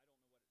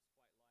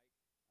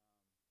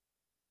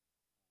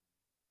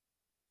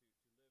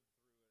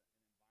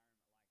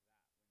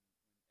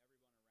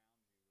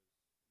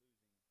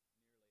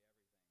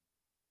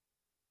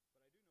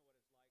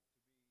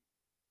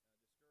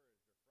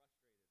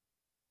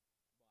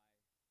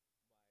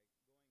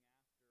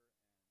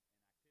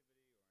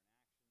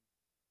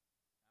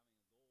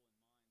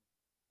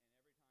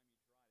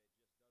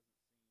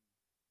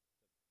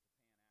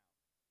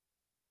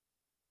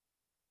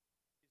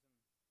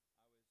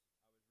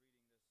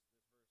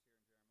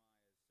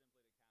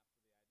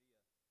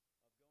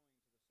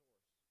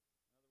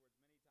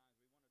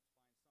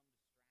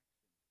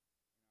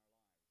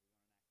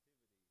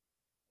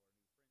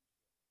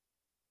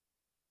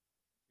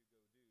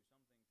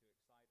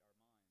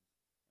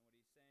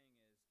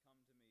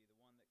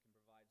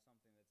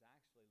that's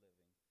actually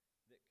living,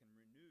 that can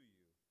renew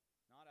you,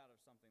 not out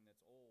of something that's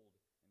old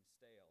and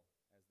stale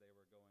as they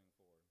were going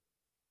for.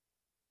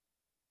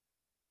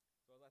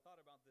 So as I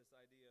thought about this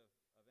idea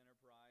of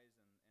Enterprise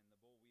and the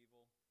boll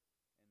weevil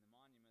and the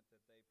monument that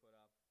they put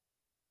up,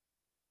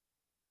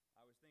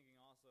 I was thinking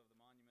also of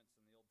the monuments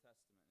in the Old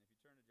Testament. And if you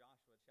turn to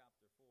Joshua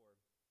chapter 4,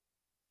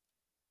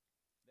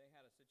 they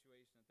had a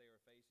situation that they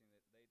were facing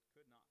that they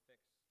could not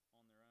fix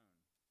on their own.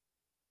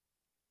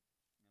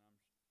 And I'm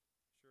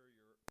sure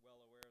you're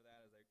well aware of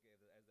that as they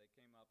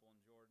came up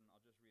on Jordan.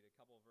 I'll just read a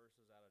couple of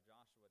verses out of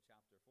Joshua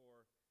chapter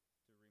 4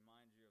 to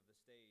remind you of the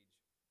stage.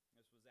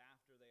 This was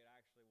after they had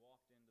actually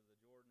walked into the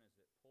Jordan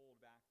as it pulled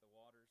back the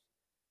waters.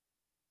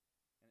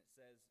 And it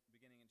says,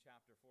 beginning in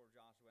chapter 4 of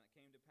Joshua, "And it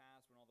came to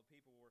pass, when all the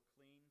people were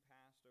clean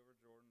passed over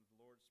Jordan, the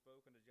Lord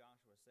spoke unto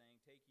Joshua,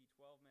 saying, Take ye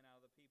 12 men out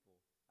of the people,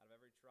 out of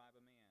every tribe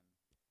a man,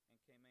 and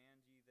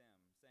command ye them,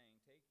 saying,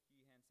 Take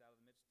ye hence out of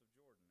the midst of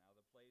Jordan, out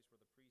of the place where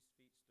the priest's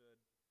feet stood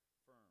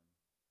firm,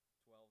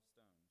 12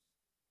 stones.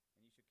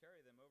 And ye shall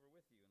carry them over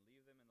with you, and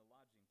leave them in the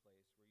lodging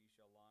place where ye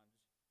shall lodge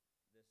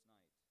this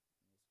night."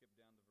 And we'll skip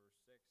down to verse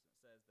 6, and it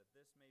says, "That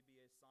this may be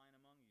a sign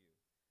among you,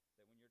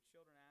 that when your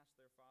children ask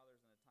their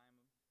fathers in a time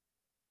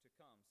to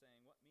come,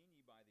 saying, What mean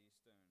ye by these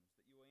stones?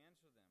 That you will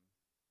answer them,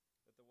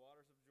 that the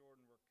waters of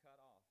Jordan were cut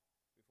off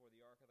before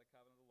the ark of the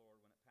covenant of the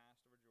Lord, when it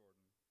passed over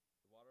Jordan.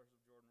 The waters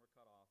of Jordan were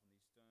cut off, and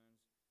these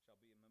stones shall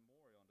be a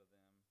memorial unto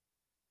them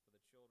for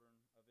the children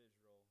of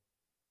Israel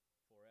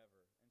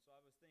forever." And so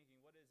I was thinking,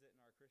 what is it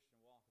in our Christian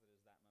walk that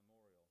is that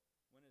memorial?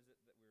 When is it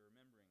that we're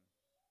remembering?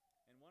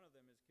 And one of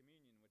them is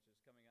communion, which is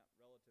coming up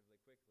relatively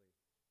quickly.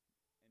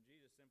 And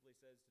Jesus simply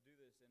says to do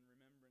this in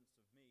remembrance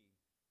of me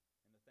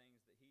and the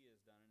things that he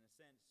has done, in a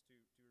sense to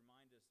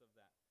remind us of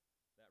that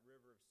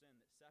river of sin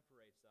that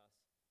separates us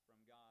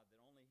from God,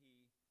 that only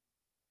he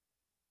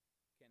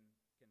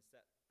can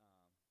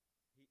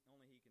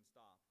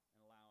stop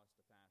and allow us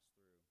to pass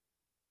through.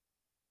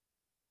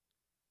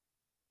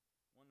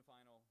 One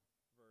final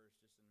verse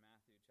just in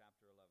Matthew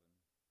chapter 11.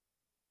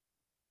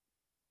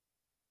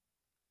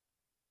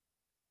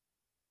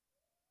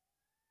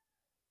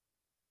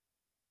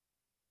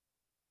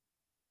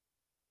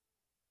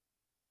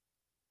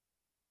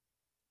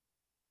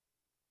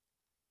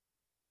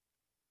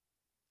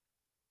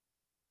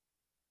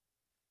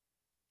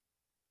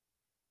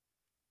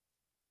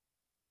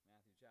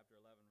 Matthew chapter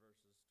 11,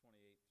 verses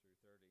 28 through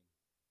 30.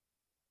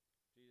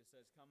 Jesus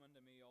says, "Come unto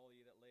me, all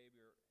ye that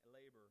labor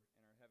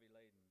and are heavy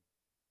laden,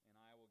 and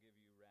I will give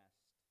you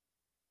rest.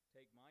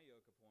 Take my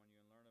yoke upon you,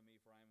 and learn of me,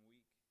 for I am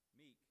meek,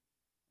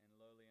 and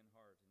lowly in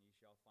heart, and ye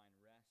shall find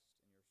rest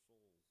in your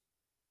souls.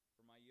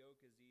 For my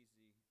yoke is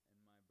easy,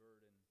 and my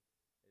burden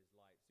is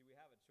light." See, we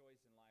have a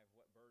choice in life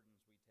what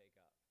burdens we take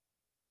up.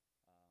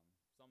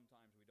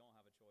 Sometimes we don't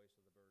have a choice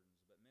of the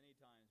burdens, but many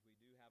times we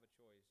do have a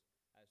choice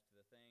as to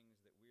the things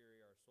that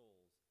weary our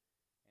souls.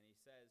 And he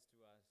says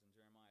to us in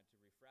Jeremiah to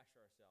refresh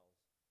ourselves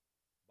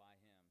by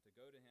him, to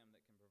go to him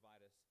that can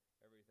provide us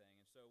everything.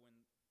 And so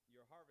when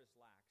your harvest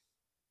lacks,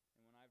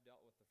 and when I've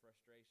dealt with the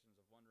frustrations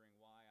of wondering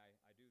why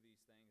I do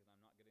these things and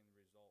I'm not getting the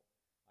result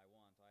I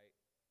want, I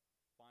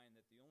find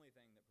that the only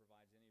thing that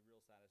provides any real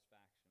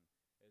satisfaction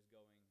is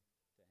going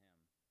to him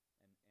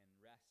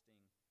and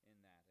resting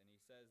in that. And he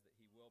says that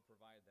he will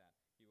provide that.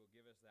 He will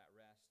give us that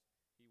rest.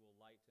 He will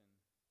lighten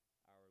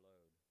our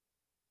load.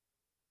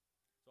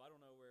 So I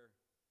don't know where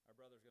our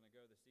brother's going to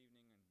go this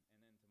evening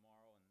and then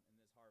tomorrow in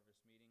this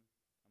harvest meeting.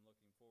 I'm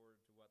looking forward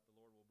to what the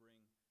Lord will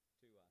bring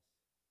to us.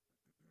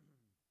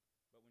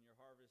 But when your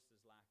harvest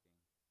is lacking,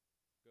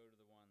 go to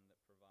the one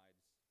that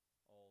provides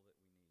all that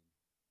we need.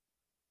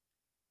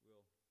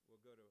 We'll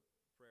go to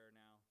prayer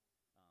now.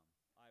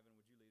 Ivan,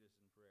 would you lead us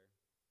in prayer?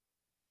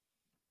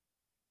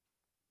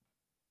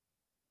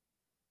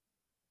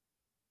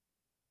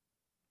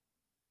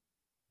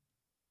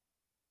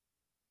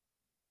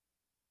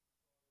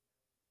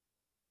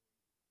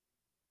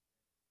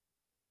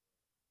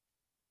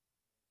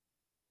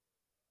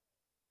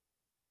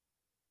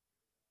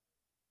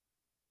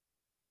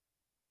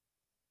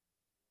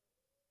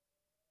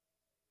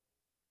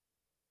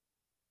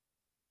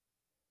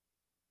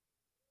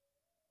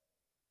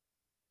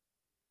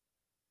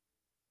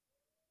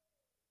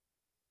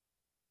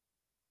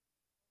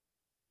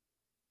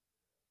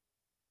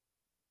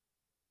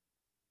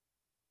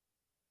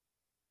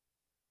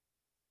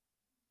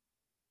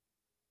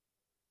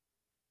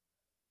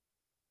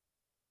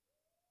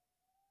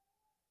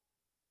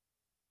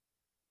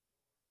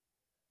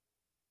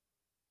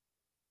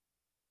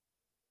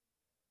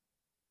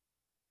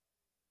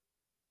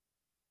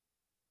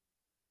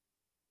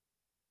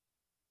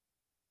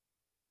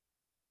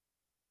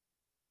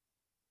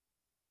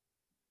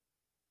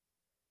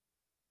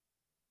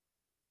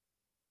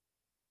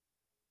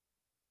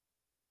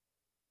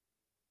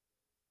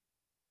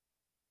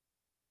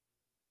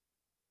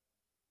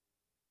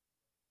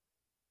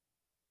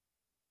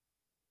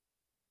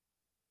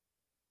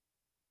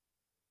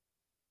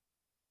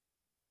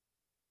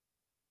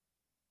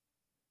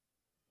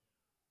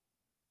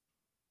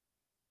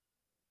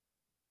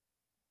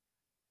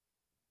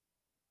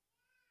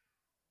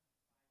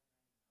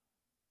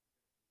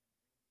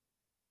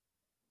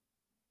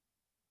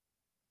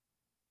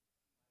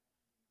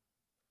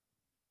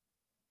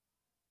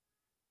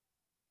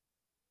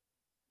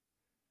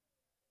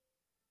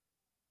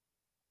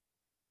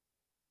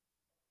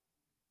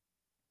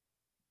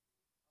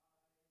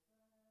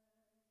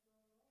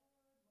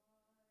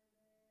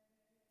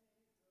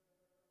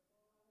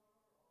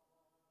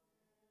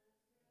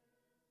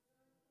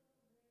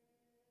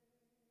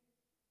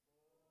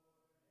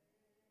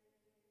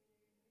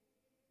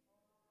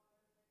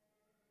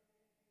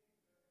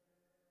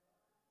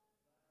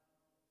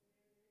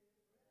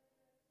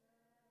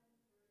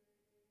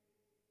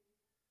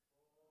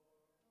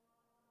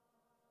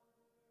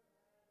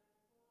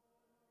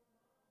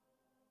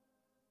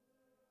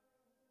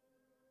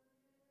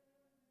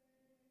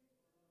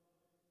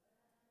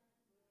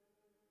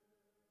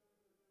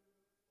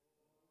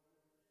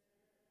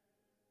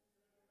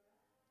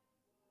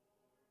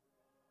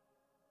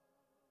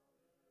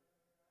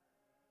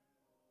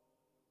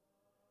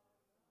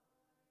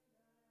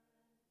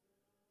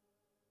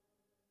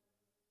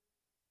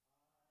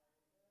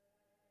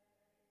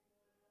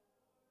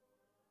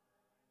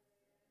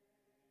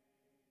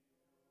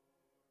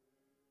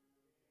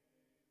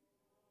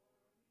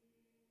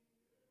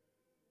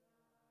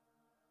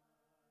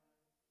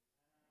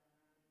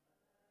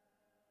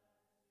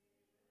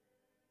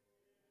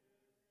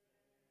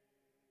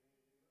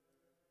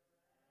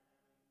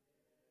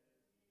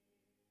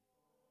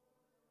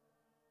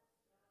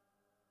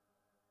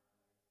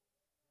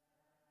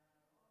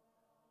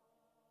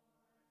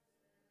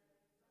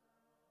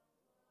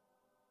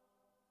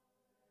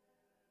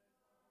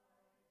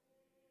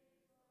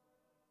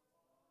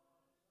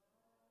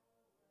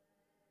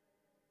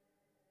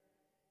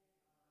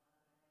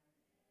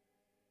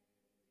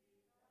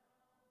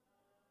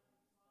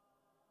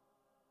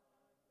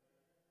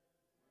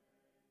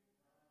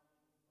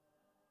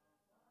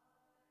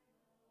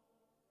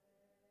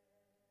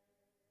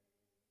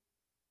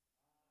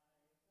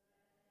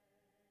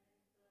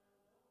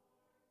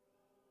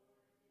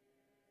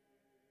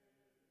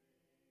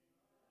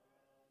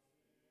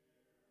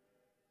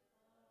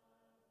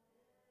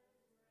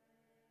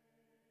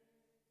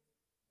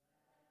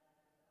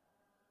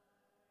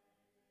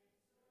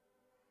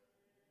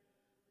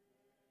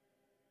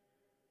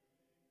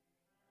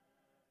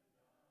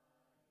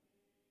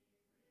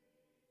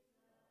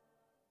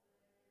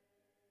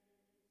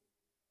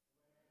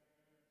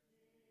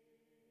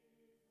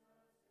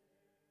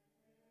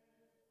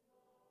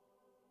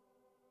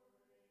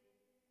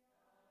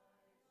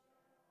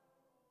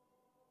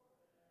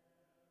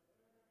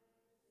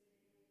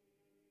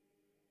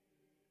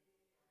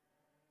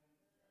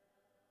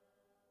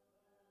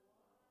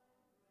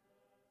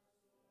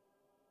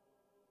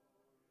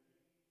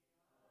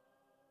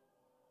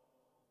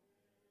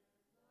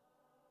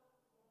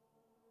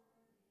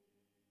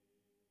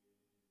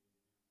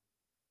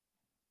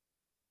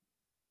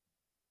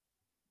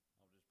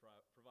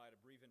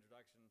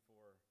 introduction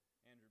for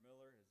Andrew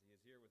Miller as he is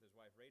here with his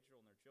wife Rachel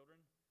and their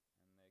children,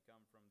 and they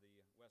come from the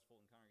West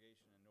Fulton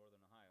congregation in Northern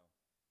Ohio.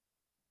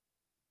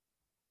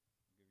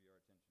 I'll give you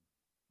our attention.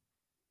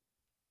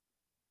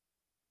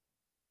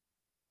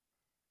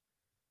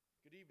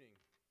 Good evening.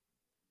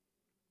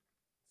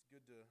 It's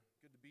good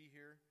to be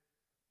here.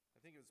 I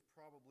think it was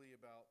probably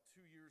about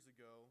 2 years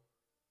ago,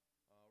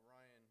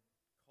 Ryan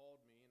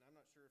called me, and I'm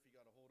not sure if he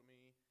got a hold of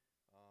me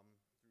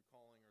through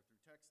calling or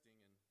through texting,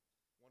 and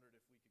wondered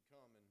if we could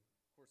come, and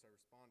of course I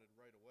responded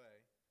right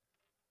away.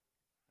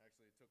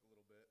 Actually, it took a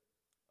little bit.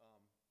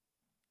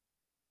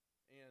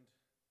 And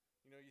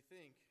you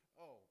think,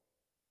 oh,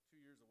 2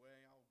 years away,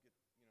 I'll get,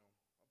 I'll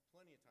have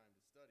plenty of time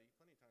to study,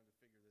 plenty of time to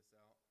figure this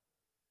out.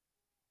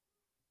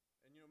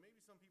 And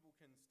maybe some people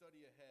can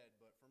study ahead,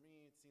 but for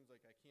me, it seems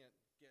like I can't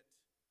get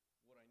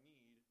what I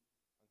need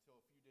until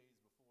a few days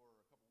before,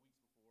 a couple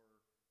weeks before,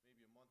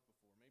 maybe a month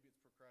before. Maybe it's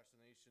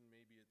procrastination,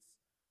 maybe it's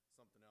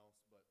something else,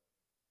 but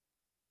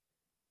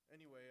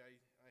anyway,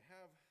 I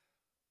have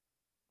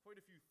quite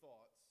a few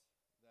thoughts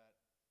that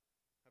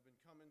have been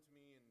coming to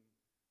me, and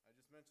I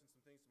just mentioned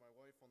some things to my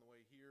wife on the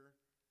way here.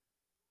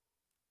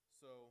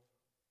 So,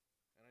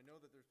 and I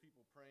know that there's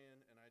people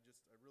praying, and I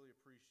really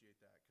appreciate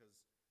that, because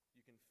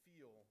you can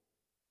feel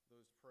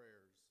those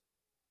prayers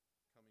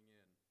coming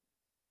in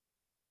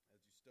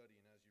as you study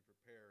and as you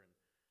prepare. And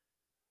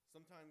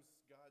sometimes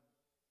God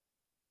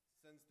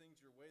sends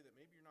things your way that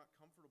maybe you're not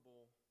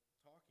comfortable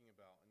talking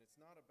about, and it's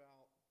not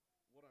about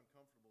what I'm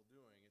comfortable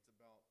doing. It's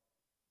about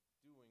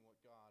doing what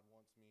God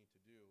wants me to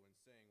do and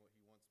saying what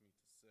he wants me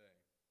to say.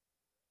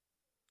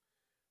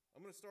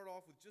 I'm going to start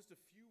off with just a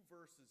few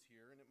verses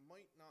here, and it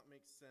might not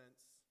make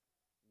sense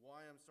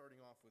why I'm starting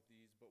off with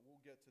these, but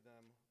we'll get to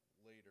them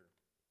later.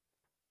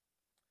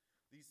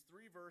 These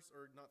few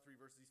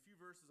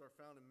verses are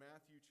found in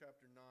Matthew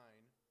chapter 9,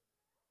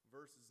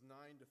 verses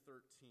 9 to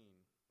 13.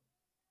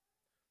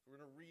 So we're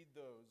going to read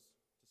those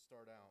to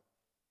start out.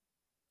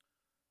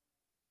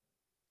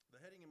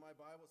 The heading in my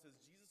Bible says,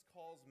 Jesus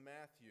calls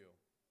Matthew.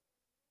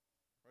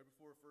 Right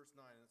before verse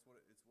 9, that's what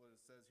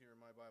it says here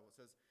in my Bible. It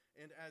says,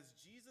 and as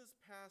Jesus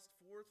passed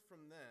forth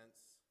from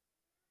thence,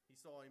 he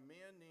saw a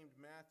man named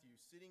Matthew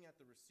sitting at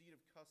the receipt of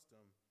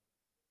custom,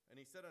 and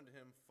he said unto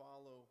him,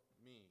 follow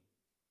me.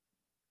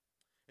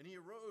 And he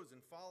arose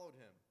and followed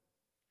him.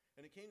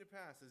 And it came to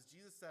pass, as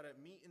Jesus sat at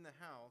meat in the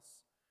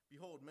house,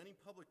 behold, many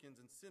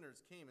publicans and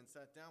sinners came and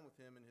sat down with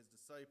him and his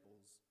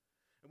disciples.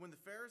 And when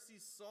the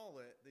Pharisees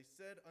saw it, they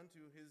said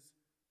unto his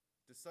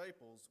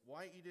disciples,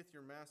 why eateth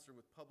your master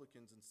with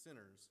publicans and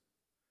sinners?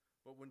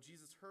 But when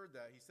Jesus heard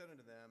that, he said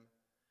unto them,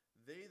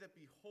 they that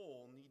be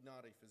whole need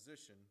not a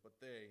physician, but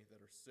they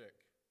that are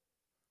sick.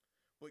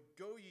 But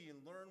go ye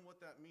and learn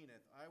what that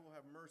meaneth, I will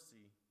have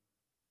mercy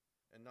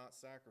and not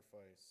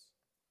sacrifice.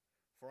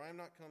 For I am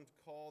not come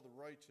to call the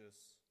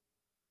righteous,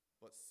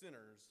 but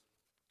sinners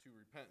to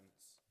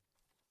repentance.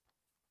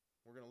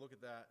 We're going to look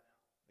at that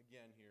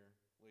again here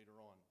later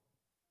on.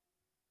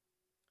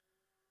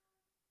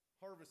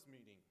 Harvest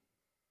meeting.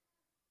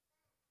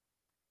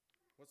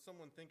 What's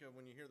someone think of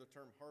when you hear the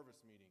term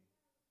harvest meeting?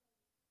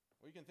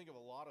 Well, you can think of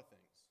a lot of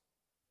things.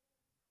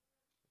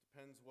 It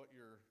depends what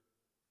your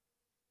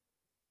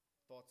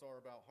thoughts are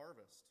about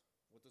harvest.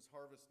 What does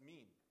harvest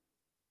mean?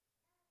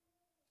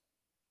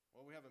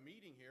 Well, we have a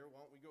meeting here.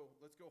 Why don't we go?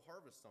 Let's go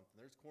harvest something.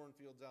 There's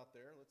cornfields out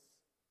there.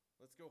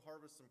 Let's go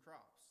harvest some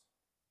crops.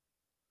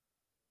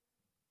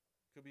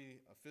 Could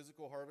be a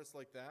physical harvest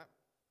like that.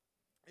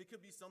 It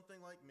could be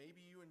something like maybe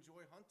you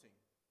enjoy hunting,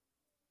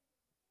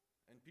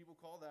 and people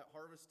call that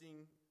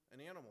harvesting an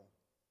animal.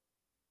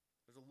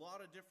 There's a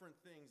lot of different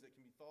things that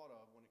can be thought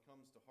of when it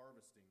comes to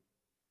harvesting.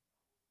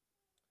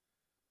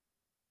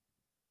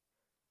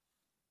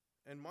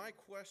 And my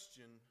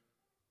question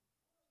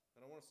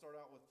that I want to start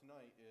out with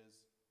tonight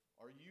is,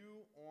 are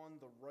you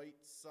on the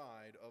right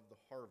side of the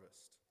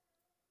harvest?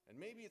 And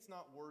maybe it's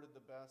not worded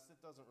the best.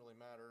 It doesn't really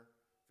matter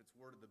if it's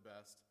worded the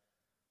best.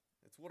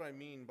 It's what I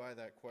mean by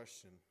that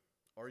question.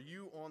 Are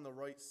you on the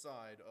right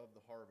side of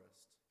the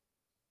harvest?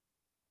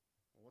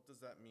 Well, what does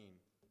that mean?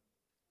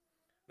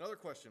 Another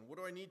question, what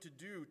do I need to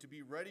do to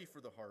be ready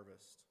for the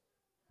harvest?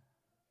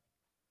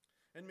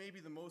 And maybe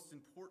the most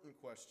important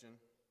question,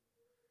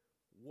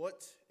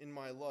 what in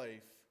my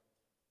life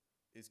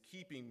is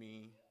keeping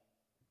me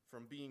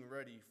from being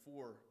ready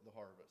for the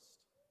harvest?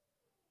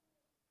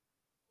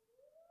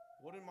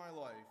 What in my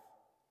life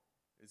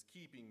is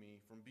keeping me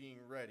from being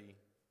ready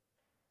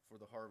for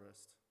the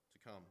harvest to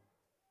come?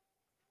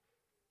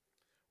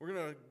 We're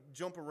going to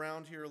jump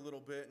around here a little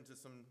bit into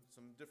some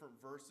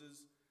different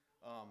verses.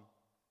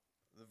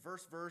 The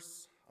first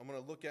verse I'm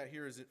going to look at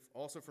here is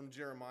also from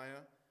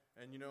Jeremiah.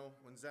 And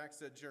when Zach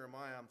said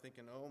Jeremiah, I'm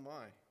thinking, oh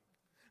my,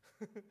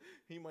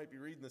 he might be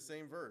reading the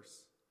same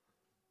verse.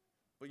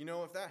 But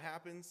if that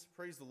happens,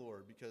 praise the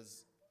Lord,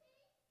 because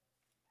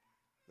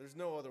there's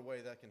no other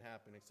way that can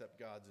happen except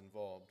God's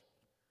involved.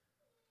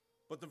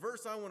 But the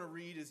verse I want to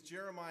read is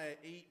Jeremiah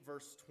 8,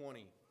 verse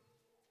 20.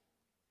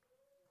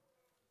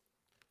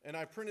 And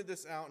I printed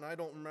this out, and I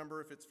don't remember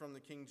if it's from the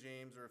King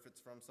James or if it's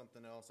from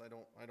something else. I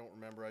don't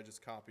remember. I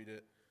just copied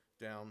it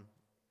down.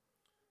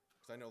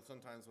 Because I know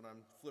sometimes when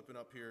I'm flipping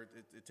up here,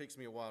 it takes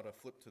me a while to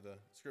flip to the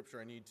scripture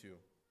I need to.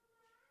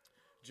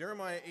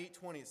 Jeremiah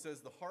 8:20, it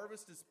says, "The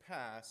harvest is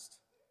past,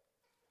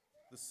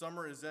 the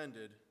summer is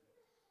ended,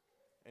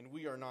 and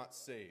we are not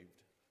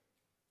saved."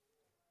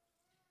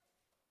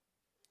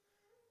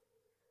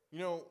 You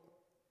know,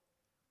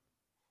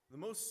 the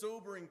most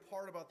sobering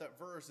part about that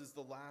verse is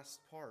the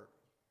last part.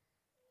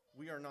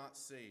 We are not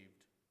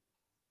saved.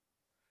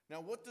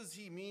 Now, what does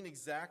he mean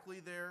exactly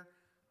there?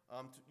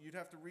 You'd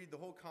have to read the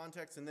whole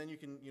context and then you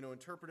can,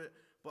 interpret it.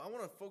 But I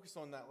want to focus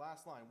on that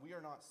last line. We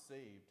are not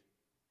saved.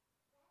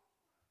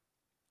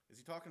 Is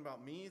he talking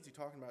about me? Is he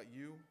talking about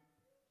you?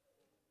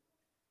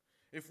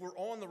 If we're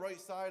on the right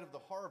side of the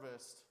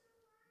harvest,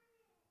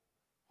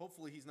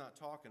 hopefully he's not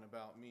talking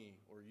about me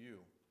or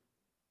you.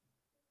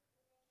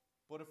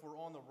 But if we're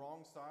on the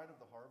wrong side of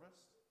the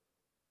harvest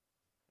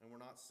and we're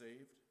not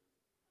saved,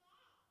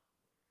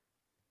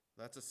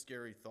 that's a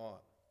scary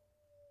thought.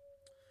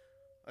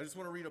 I just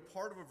want to read a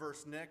part of a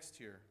verse next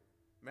here.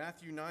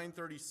 Matthew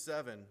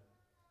 9:37.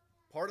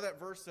 Part of that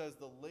verse says,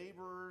 "The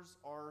laborers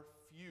are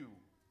few."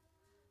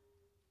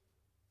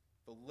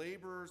 The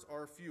laborers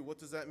are few. What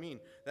does that mean?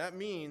 That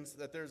means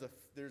that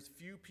there's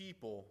few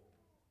people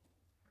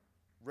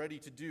ready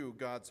to do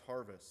God's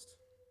harvest.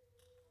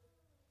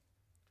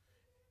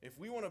 If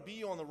we want to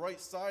be on the right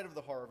side of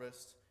the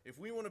harvest, if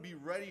we want to be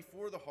ready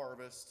for the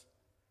harvest,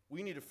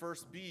 we need to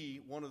first be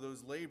one of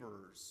those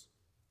laborers.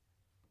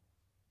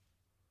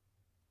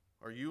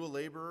 Are you a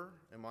laborer?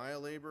 Am I a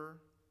laborer?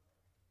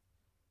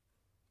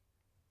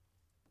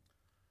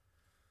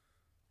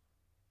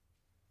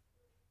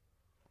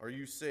 Are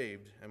you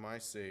saved? Am I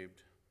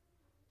saved?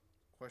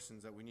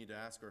 Questions that we need to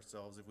ask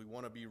ourselves if we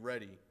want to be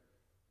ready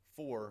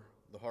for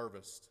the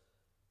harvest.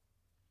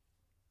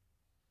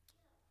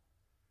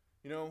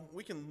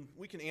 We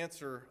can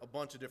answer a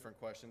bunch of different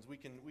questions. We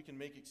can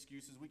make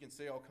excuses. We can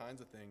say all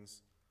kinds of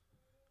things.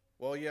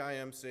 Well, yeah, I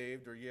am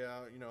saved, or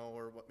yeah,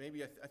 or what,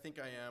 maybe I think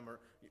I am,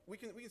 or we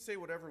can say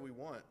whatever we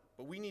want,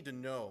 but we need to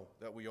know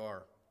that we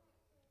are.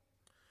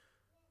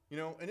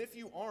 And if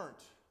you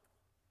aren't,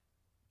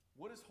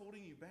 what is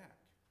holding you back?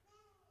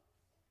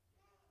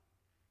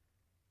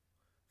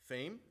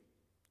 Fame?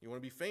 You want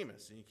to be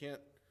famous, and you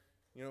can't,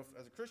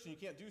 as a Christian, you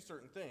can't do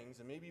certain things,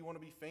 and maybe you want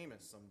to be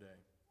famous someday.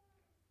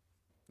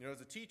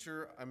 As a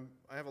teacher,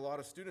 I have a lot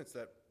of students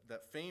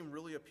that fame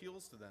really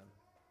appeals to them.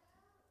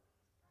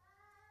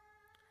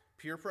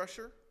 Peer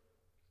pressure?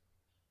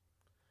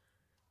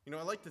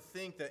 I like to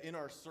think that in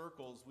our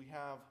circles we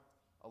have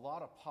a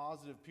lot of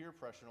positive peer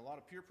pressure and a lot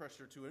of peer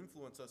pressure to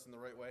influence us in the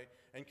right way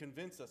and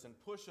convince us and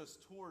push us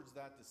towards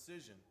that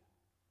decision.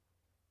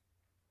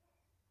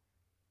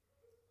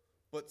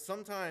 But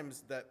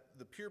sometimes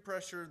the peer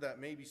pressure that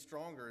may be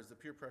stronger is the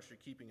peer pressure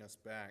keeping us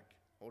back,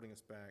 holding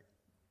us back.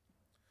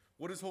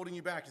 What is holding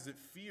you back? Is it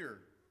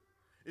fear?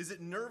 Is it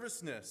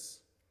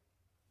nervousness?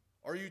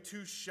 Are you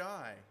too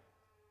shy?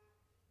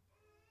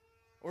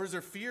 Or is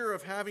there fear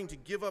of having to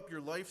give up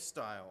your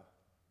lifestyle?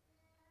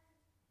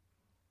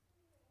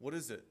 What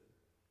is it?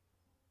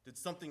 Did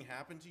something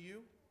happen to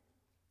you?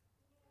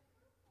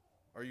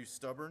 Are you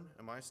stubborn?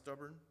 Am I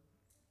stubborn?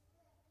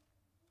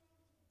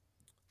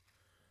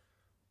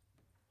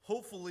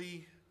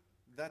 Hopefully,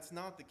 that's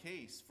not the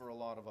case for a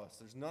lot of us.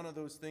 There's none of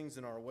those things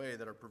in our way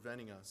that are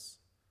preventing us.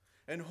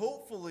 And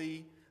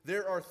hopefully,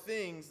 there are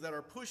things that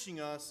are pushing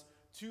us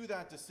to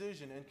that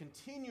decision and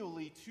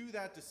continually to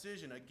that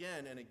decision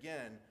again and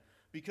again.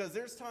 Because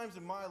there's times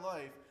in my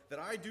life that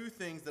I do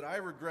things that I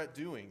regret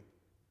doing.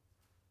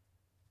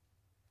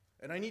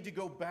 And I need to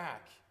go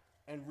back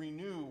and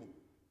renew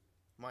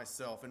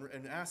myself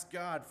and ask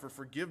God for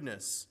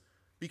forgiveness.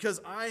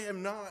 Because I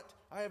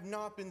have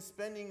not been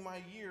spending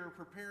my year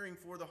preparing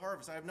for the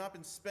harvest. I have not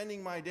been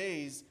spending my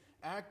days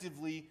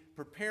actively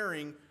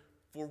preparing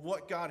for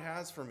what God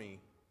has for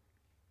me.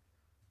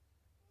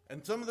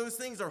 And some of those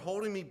things are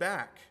holding me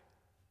back.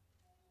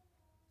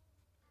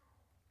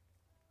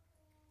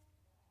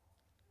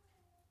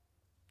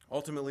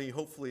 Ultimately,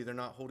 hopefully, they're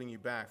not holding you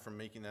back from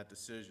making that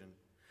decision.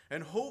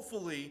 And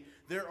hopefully,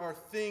 there are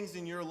things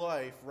in your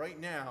life right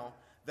now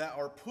that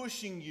are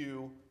pushing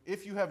you,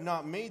 if you have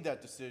not made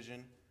that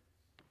decision,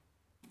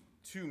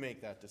 to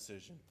make that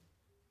decision.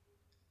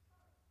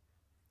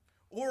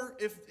 Or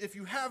if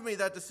you have made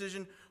that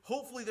decision,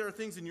 hopefully there are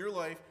things in your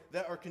life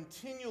that are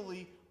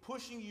continually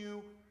pushing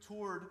you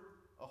toward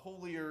a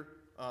holier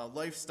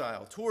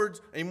lifestyle,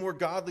 towards a more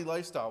godly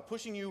lifestyle,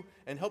 pushing you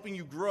and helping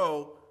you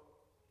grow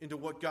into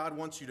what God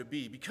wants you to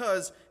be.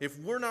 Because if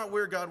we're not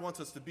where God wants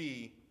us to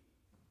be,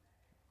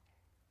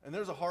 and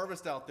there's a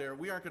harvest out there,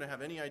 we aren't going to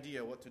have any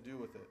idea what to do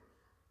with it.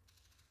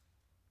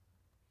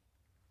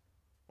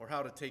 Or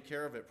how to take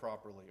care of it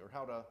properly, or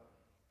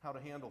how to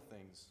handle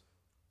things.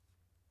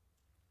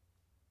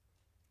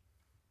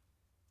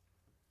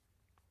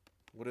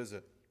 What is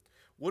it?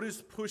 What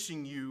is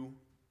pushing you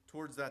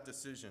towards that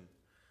decision?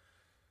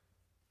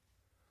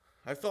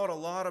 I've thought a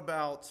lot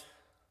about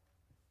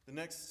the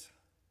next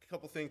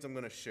couple things I'm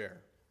going to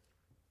share.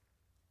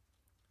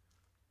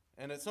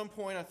 And at some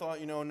point I thought,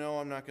 no,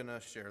 I'm not going to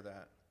share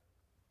that.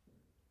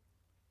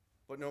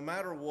 But no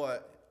matter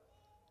what,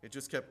 it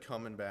just kept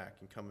coming back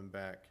and coming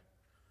back.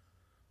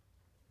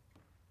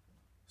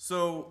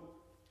 So,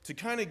 to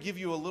kind of give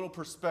you a little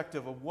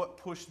perspective of what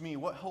pushed me,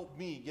 what helped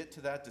me get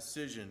to that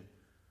decision,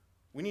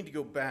 we need to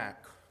go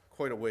back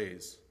quite a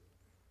ways.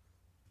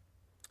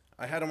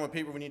 I had on my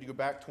paper we need to go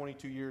back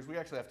 22 years. We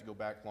actually have to go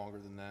back longer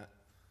than that.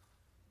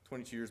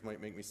 22 years might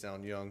make me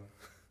sound young.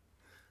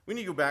 We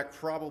need to go back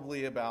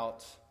probably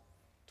about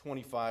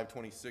 25,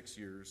 26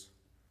 years.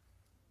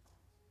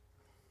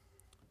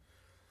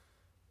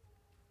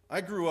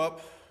 I grew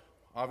up,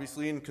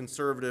 obviously, in a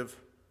conservative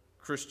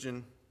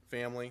Christian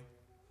family.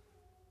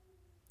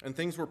 And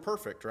things were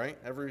perfect, right?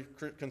 Every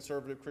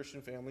conservative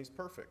Christian family is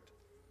perfect,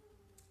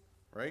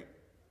 right?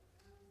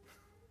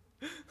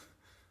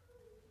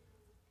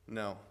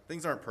 No,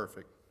 things aren't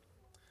perfect.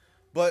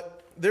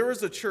 But there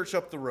was a church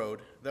up the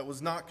road that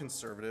was not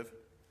conservative,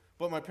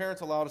 but my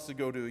parents allowed us to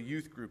go to a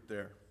youth group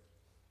there.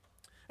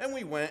 And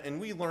we went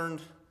and we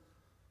learned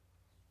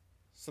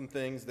some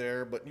things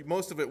there, but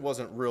most of it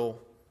wasn't real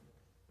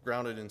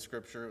grounded in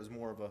Scripture. It was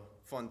more of a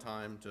fun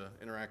time to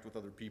interact with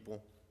other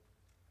people.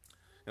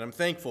 And I'm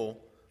thankful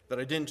that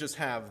I didn't just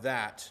have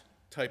that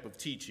type of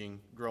teaching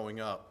growing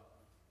up.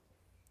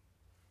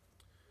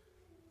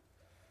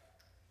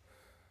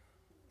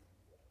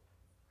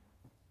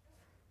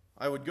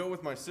 I would go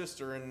with my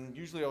sister, and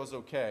usually I was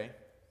okay.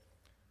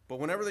 But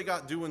whenever they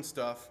got doing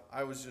stuff,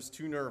 I was just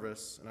too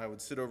nervous, and I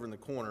would sit over in the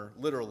corner,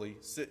 literally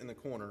sit in the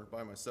corner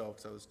by myself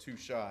because I was too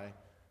shy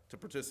to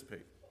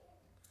participate.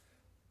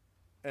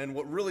 And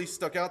what really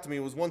stuck out to me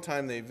was one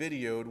time they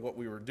videoed what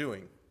we were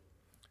doing.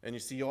 And you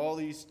see all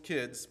these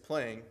kids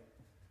playing,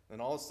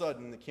 and all of a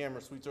sudden the camera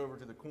swoops over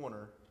to the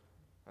corner,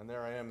 and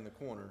there I am in the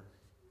corner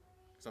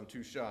because I'm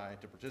too shy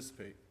to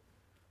participate.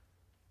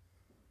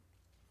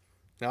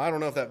 Now, I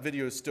don't know if that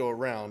video is still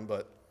around,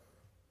 but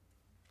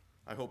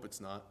I hope it's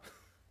not.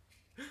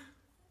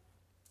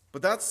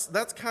 But that's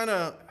kind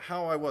of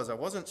how I was. I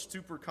wasn't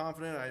super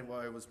confident.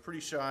 I was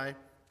pretty shy.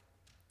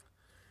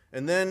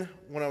 And then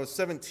when I was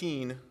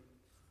 15,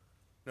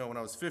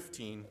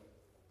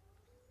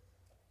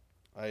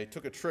 I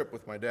took a trip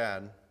with my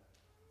dad,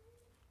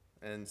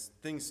 and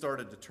things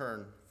started to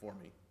turn for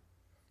me.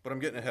 But I'm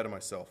getting ahead of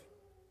myself.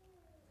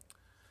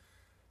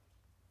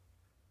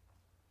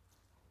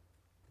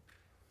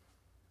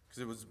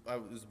 Because it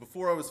was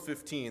before I was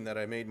 15 that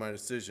I made my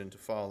decision to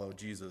follow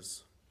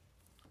Jesus.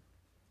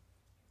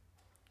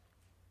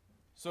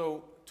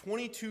 So,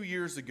 22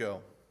 years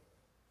ago,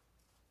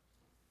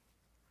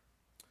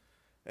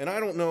 and I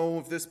don't know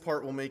if this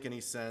part will make any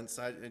sense.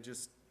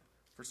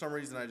 For some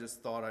reason, I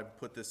just thought I'd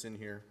put this in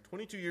here.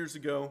 22 years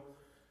ago,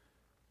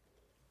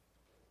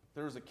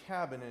 there was a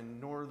cabin in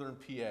northern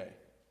PA.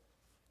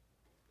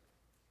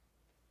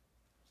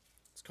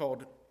 It's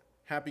called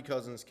Happy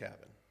Cousins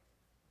Cabin.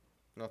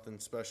 Nothing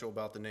special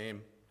about the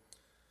name.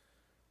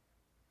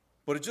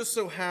 But it just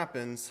so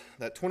happens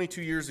that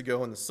 22 years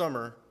ago in the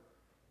summer,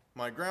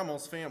 my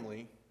grandma's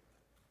family,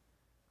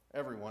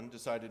 everyone,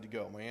 decided to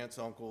go. My aunts,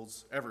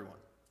 uncles, everyone.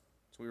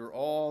 So we were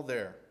all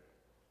there.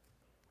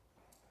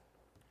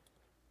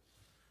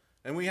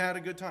 And we had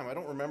a good time. I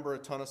don't remember a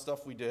ton of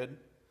stuff we did.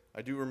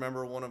 I do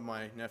remember one of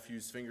my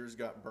nephew's fingers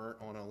got burnt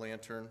on a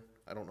lantern.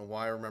 I don't know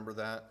why I remember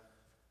that.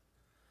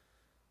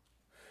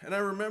 And I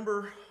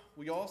remember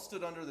we all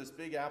stood under this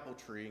big apple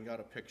tree and got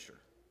a picture.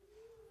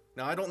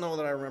 Now, I don't know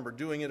that I remember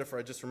doing it, or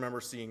I just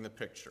remember seeing the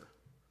picture.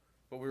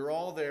 But we were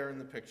all there in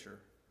the picture.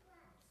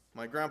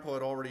 My grandpa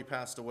had already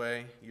passed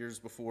away years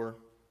before,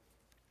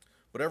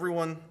 but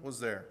everyone was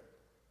there.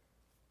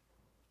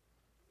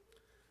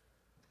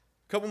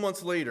 A couple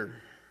months later,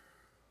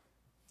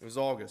 it was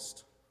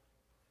August.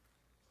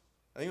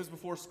 I think it was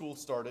before school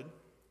started.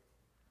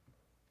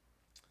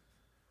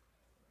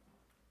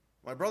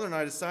 My brother and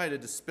I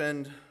decided to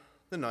spend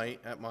the night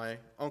at my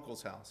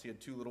uncle's house. He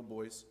had 2 little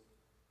boys.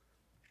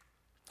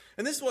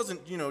 And this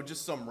wasn't,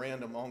 just some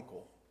random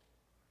uncle.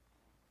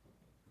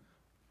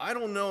 I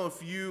don't know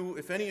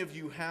if any of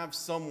you have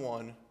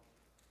someone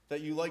that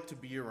you like to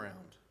be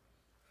around.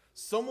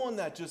 Someone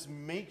that just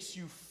makes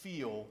you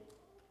feel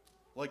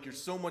like you're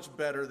so much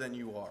better than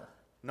you are.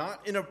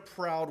 Not in a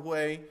proud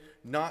way,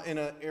 not in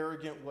an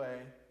arrogant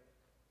way,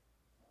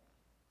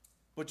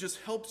 but just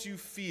helps you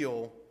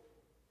feel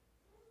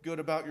good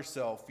about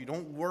yourself. You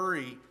don't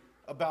worry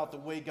about the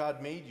way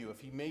God made you,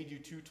 if He made you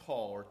too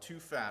tall or too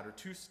fat or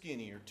too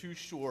skinny or too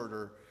short.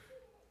 Or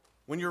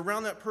when you're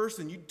around that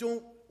person, you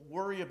don't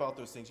worry about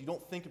those things. You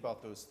don't think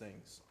about those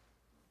things.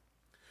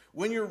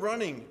 When you're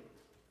running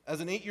as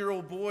an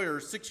 8-year-old boy or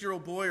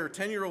 6-year-old boy or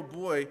 10-year-old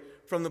boy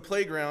from the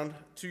playground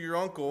to your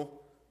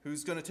uncle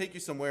who's going to take you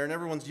somewhere and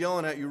everyone's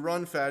yelling at you,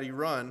 "Run, fatty,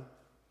 run."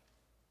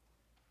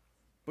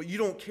 But you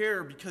don't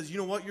care because you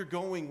know what? You're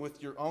going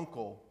with your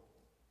uncle.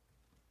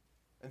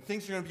 And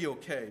things are going to be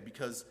okay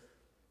because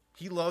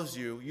he loves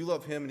you, you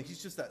love him, and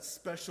he's just that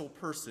special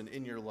person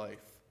in your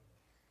life.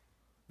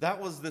 That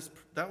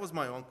was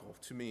my uncle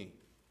to me.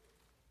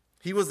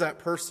 He was that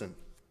person.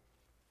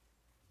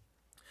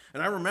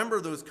 And I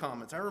remember those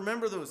comments. I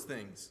remember those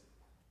things.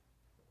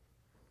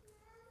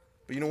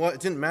 But you know what? It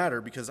didn't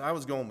matter because I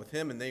was going with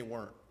him and they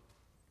weren't.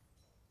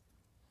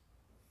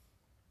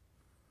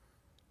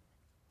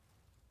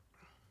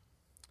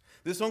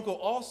 This uncle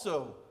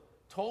also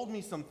told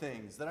me some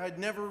things that I'd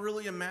never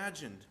really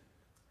imagined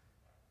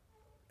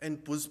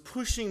and was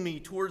pushing me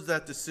towards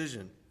that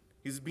decision.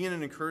 He was being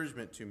an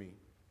encouragement to me.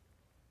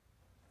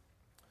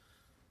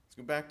 Let's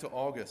go back to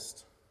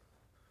August.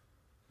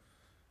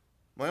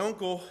 My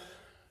uncle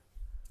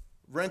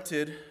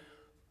rented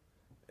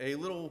a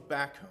little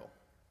backhoe.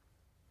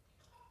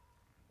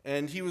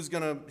 And he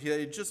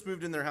had just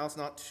moved in their house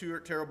not too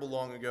terrible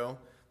long ago.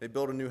 They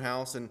built a new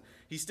house, and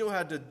he still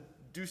had to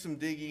do some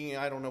digging.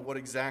 I don't know what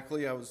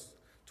exactly. I was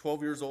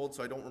 12 years old,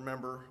 so I don't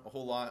remember a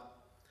whole lot.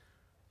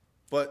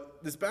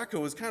 But this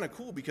backhoe was kind of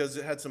cool because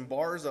it had some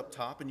bars up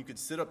top, and you could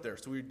sit up there.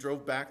 So we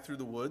drove back through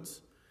the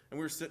woods, and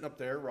we were sitting up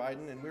there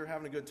riding, and we were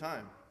having a good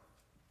time.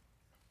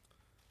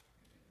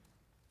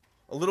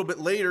 A little bit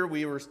later,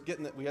 we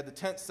had the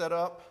tent set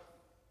up.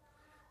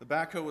 The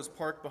backhoe was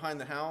parked behind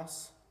the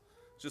house,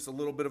 just a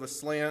little bit of a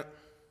slant.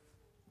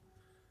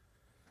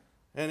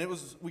 And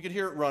we could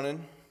hear it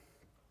running.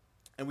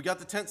 And we got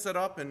the tent set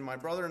up, and my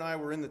brother and I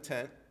were in the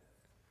tent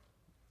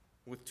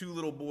with two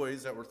little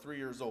boys that were 3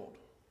 years old.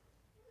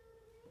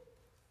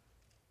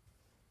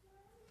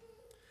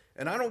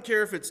 And I don't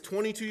care if it's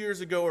 22 years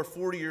ago or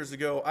 40 years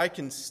ago, I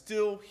can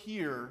still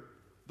hear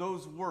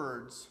those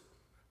words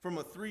from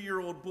a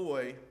 3-year-old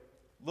boy.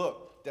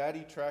 Look,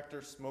 Daddy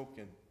tractor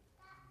smoking.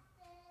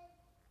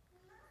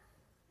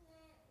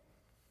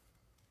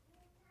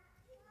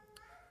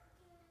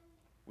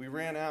 We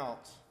ran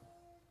out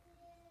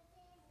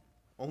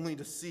only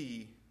to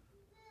see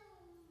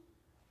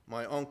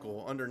my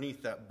uncle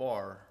underneath that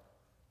bar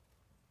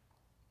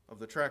of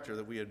the tractor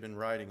that we had been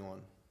riding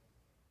on.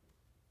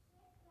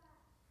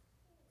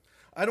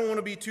 I don't want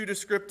to be too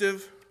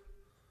descriptive,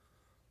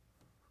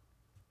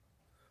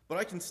 but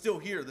I can still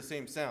hear the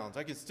same sounds.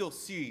 I can still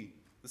see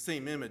the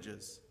same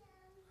images.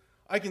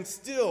 I can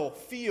still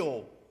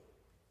feel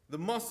the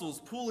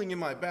muscles pulling in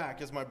my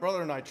back as my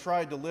brother and I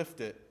tried to lift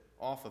it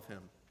off of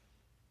him.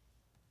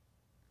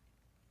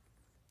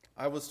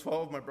 I was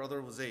 12, my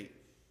brother was 8.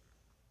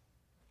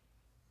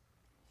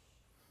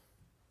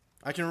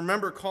 I can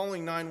remember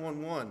calling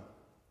 911.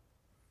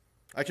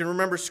 I can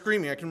remember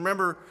screaming. I can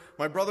remember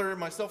my brother,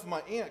 myself, and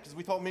my aunt, because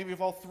we thought maybe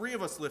if all three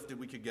of us lifted,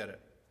 we could get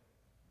it.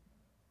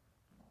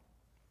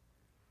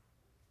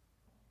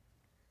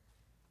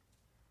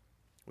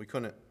 We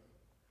couldn't.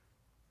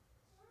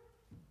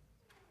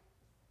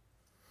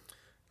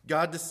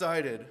 God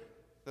decided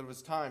that it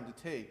was time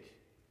to take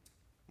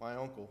my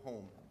uncle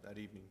home that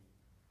evening.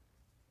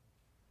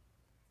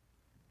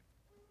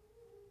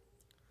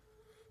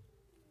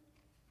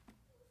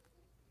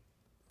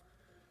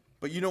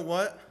 But you know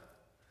what?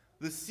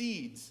 The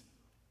seeds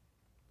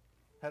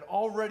had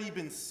already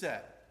been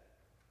set.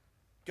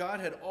 God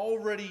had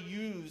already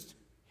used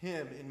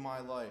him in my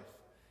life.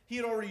 He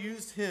had already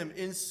used him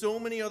in so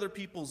many other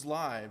people's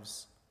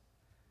lives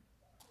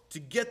to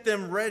get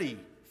them ready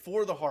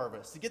for the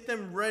harvest, to get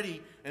them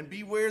ready and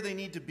be where they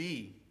need to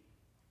be.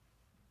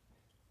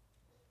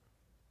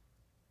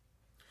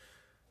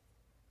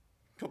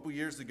 A couple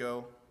years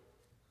ago,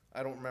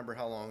 I don't remember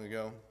how long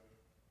ago,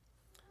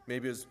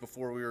 maybe it was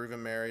before we were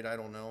even married, I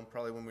don't know,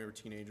 probably when we were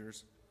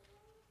teenagers.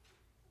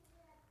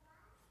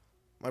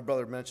 My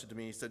brother mentioned to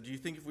me, he said, "Do you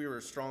think if we were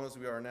as strong as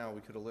we are now,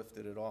 we could have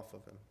lifted it off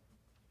of him?"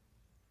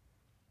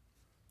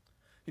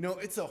 You know,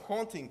 it's a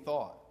haunting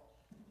thought,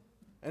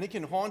 and it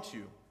can haunt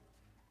you.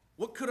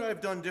 What could I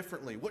have done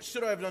differently? What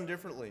should I have done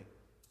differently?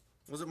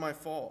 Was it my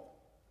fault?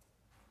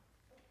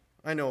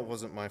 I know it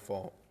wasn't my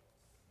fault.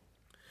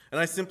 And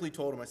I simply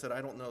told him, I said,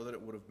 I don't know that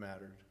it would have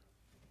mattered.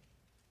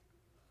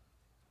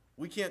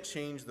 We can't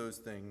change those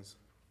things.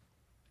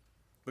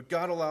 But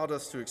God allowed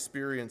us to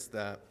experience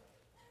that.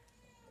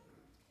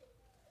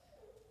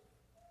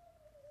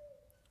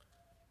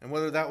 And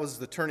whether that was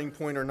the turning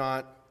point or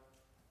not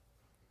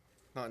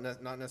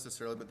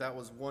necessarily, but that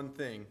was one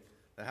thing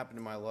that happened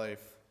in my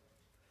life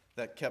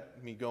that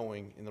kept me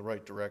going in the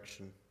right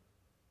direction.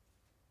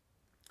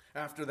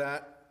 After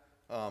that,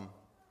 I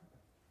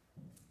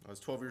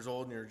was 12 years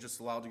old, and you're just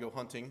allowed to go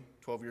hunting.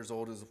 12 years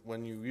old is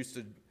when you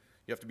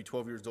have to be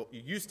 12 years old.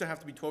 You used to have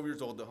to be 12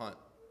 years old to hunt,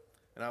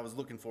 and I was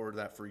looking forward to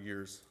that for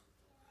years.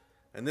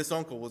 And this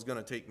uncle was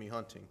going to take me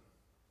hunting.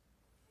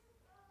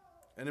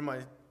 And in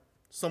my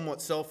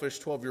somewhat selfish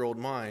 12-year-old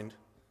mind,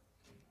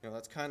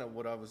 that's kind of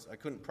what I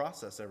couldn't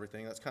process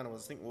everything. That's kind of what I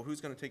was thinking, well,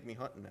 who's going to take me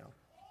hunting now?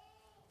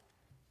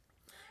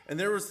 And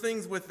there was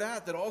things with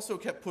that also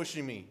kept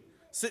pushing me.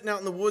 Sitting out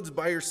in the woods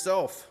by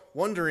yourself,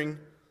 wondering,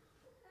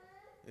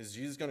 is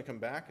Jesus going to come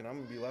back and I'm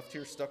going to be left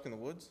here stuck in the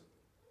woods?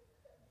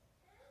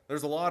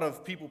 There's a lot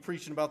of people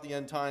preaching about the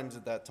end times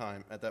at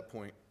that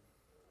point.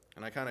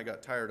 And I kind of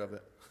got tired of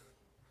it.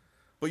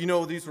 But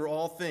these were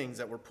all things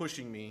that were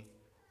pushing me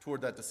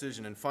toward that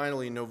decision. And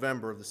finally, in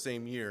November of the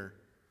same year,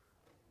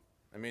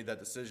 I made that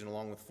decision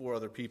along with 4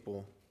 other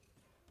people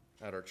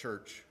at our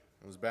church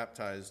and was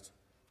baptized.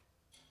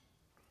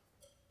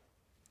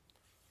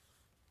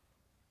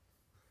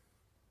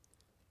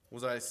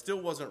 I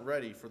still wasn't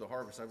ready for the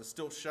harvest. I was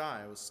still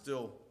shy. I was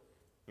still,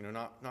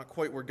 not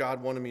quite where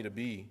God wanted me to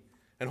be.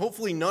 And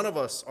hopefully none of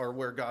us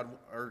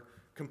are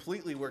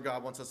completely where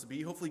God wants us to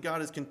be. Hopefully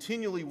God is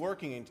continually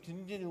working and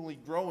continually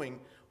growing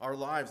our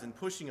lives and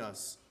pushing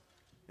us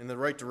in the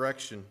right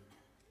direction.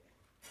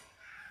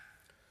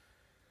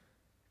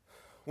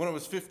 When I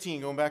was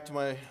 15, going back to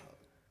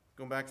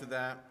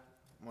that,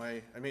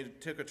 I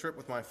took a trip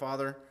with my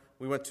father.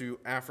 We went to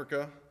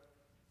Africa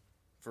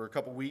for a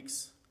couple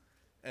weeks,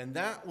 and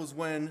that was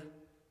when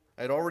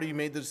I'd already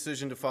made the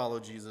decision to follow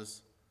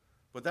Jesus.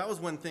 But that was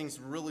when things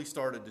really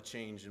started to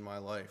change in my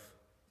life.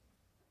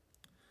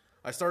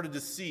 I started to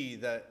see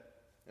that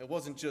it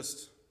wasn't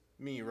just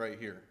me right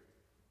here.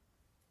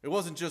 It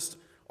wasn't just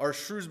our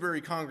Shrewsbury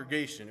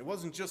congregation. It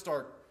wasn't just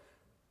our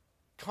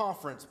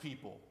conference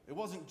people. It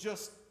wasn't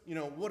just,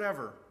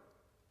 whatever.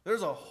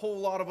 There's a whole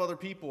lot of other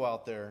people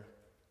out there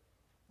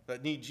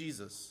that need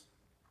Jesus.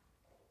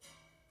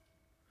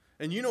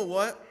 And you know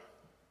what?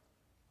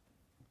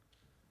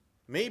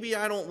 Maybe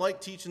I don't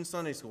like teaching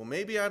Sunday school.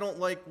 Maybe I don't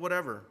like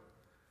whatever.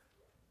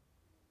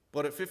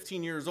 But at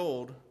 15 years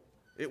old,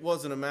 it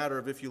wasn't a matter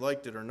of if you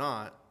liked it or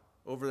not.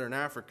 Over there in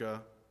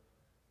Africa,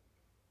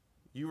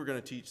 you were going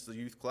to teach the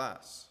youth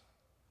class.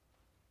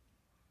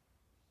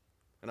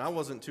 And I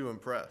wasn't too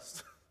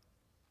impressed.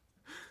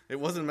 It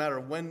wasn't a matter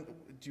of when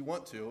do you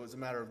want to. It was a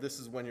matter of this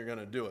is when you're going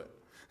to do it.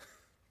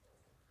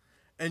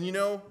 And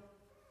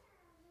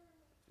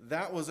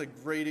that was a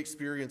great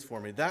experience for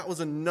me. That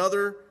was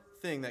another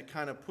thing that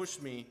kind of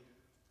pushed me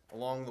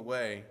along the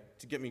way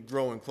to get me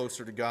growing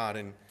closer to God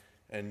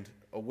and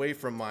away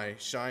from my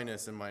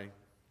shyness and my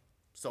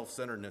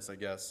self-centeredness, I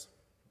guess.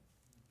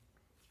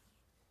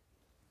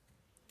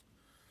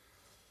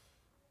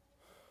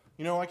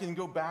 I can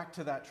go back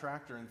to that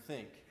tractor and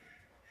think,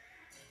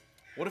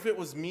 what if it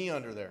was me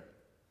under there?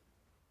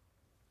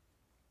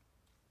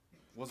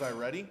 Was I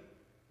ready?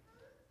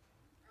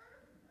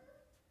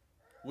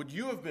 Would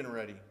you have been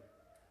ready?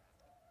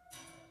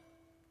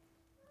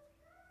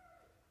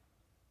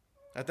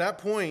 At that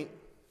point,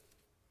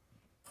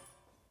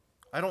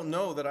 I don't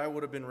know that I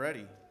would have been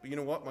ready. But you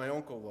know what? My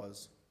uncle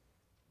was.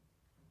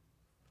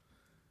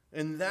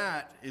 And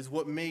that is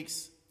what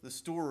makes the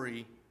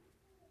story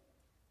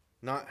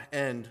not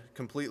end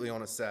completely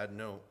on a sad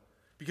note.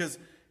 Because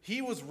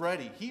he was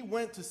ready. He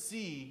went to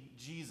see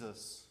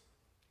Jesus.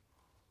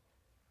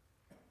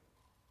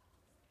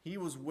 He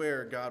was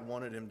where God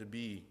wanted him to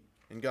be.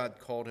 And God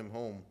called him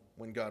home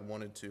when God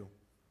wanted to.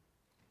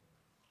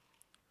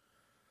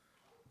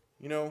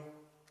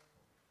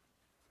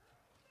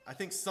 I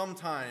think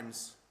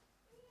sometimes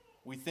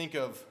we think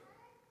of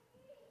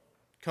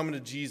coming to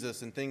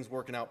Jesus and things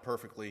working out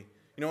perfectly.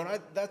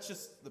 That's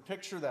just the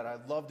picture that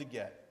I'd love to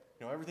get.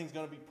 Everything's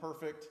going to be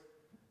perfect.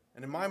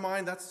 And in my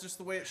mind, that's just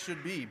the way it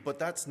should be. But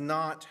that's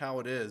not how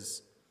it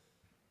is.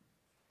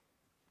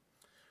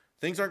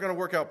 Things aren't going to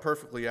work out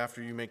perfectly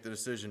after you make the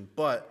decision,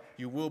 but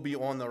you will be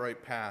on the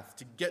right path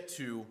to get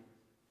to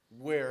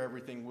where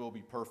everything will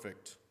be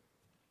perfect.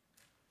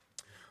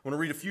 I want to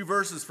read a few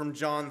verses from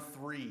John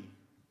 3,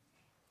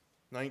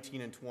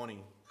 19 and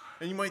 20.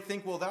 And you might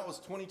think, well, that was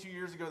 22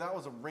 years ago. That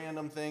was a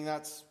random thing.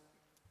 That's,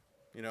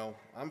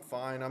 I'm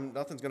fine.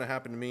 Nothing's going to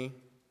happen to me.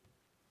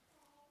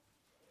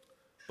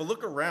 But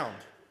look around.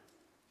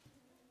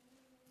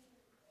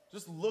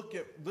 Just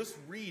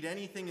read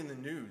anything in the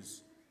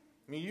news.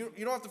 I mean, you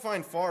don't have to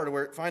find far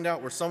to find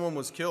out where someone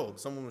was killed,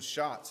 someone was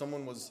shot,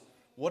 someone was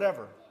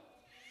whatever.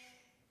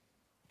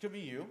 It could be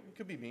you. It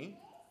could be me.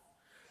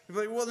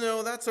 You're like, well,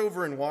 no, that's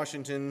over in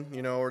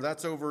Washington, or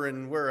that's over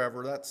in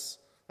wherever. That's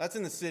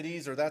in the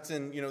cities, or that's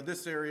in,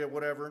 this area,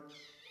 whatever.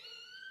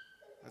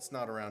 That's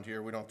not around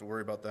here. We don't have to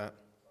worry about that.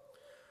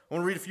 I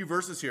want to read a few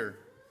verses here.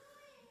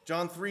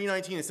 John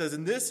 3:19, it says,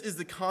 "And this is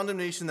the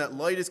condemnation that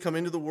light has come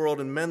into the world,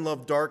 and men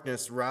love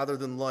darkness rather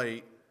than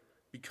light,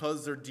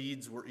 because their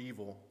deeds were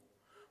evil.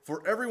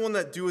 For everyone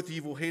that doeth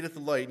evil hateth the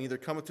light, neither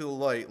cometh to the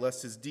light,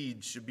 lest his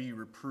deeds should be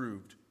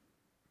reproved."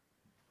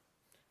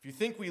 If you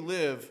think we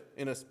live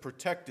in a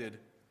protected,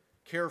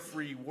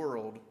 carefree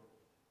world,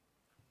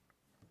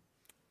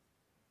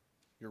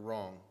 you're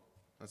wrong.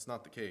 That's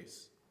not the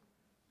case.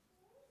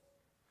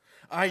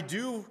 I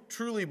do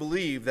truly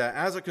believe that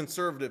as a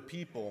conservative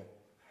people,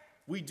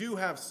 we do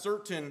have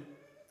certain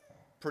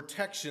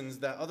protections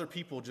that other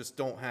people just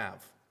don't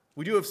have.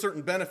 We do have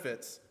certain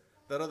benefits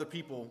that other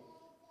people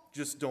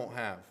just don't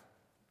have.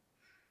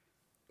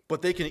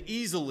 But they can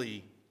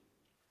easily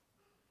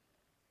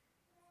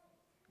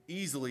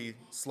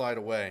slide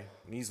away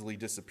and easily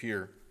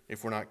disappear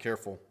if we're not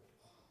careful.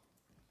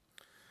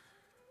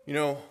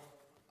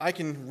 I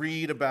can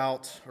read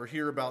about or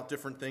hear about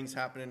different things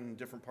happening in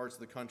different parts of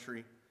the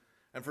country,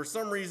 and for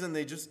some reason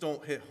they just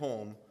don't hit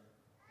home,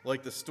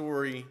 like the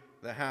story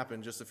that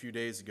happened just a few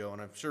days ago,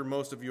 and I'm sure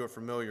most of you are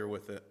familiar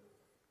with it.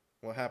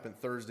 What happened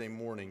Thursday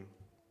morning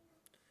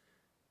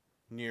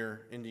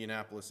near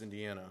Indianapolis,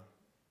 Indiana.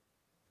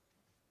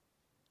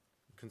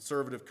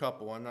 conservative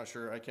couple. I'm not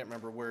sure, I can't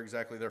remember where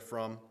exactly they're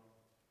from.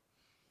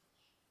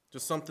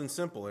 Just something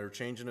simple. They were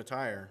changing a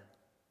tire.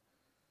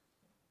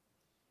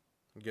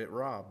 Get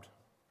robbed.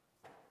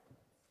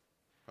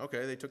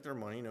 Okay, they took their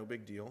money, no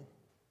big deal.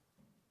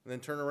 And then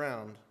turn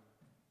around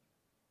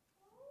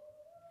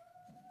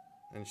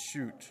and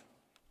shoot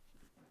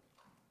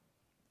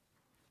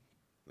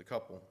the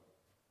couple.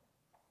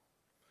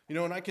 You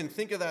know, and I can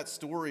think of that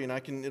story, and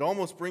it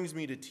almost brings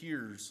me to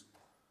tears.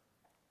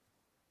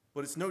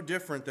 But it's no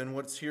different than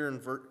what's here in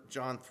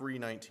John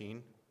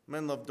 3:19.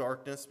 Men love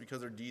darkness because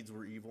their deeds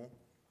were evil.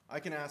 I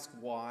can ask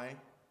why.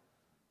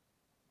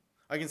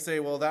 I can say,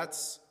 well,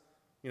 that's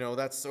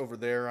over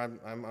there.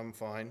 I'm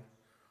fine.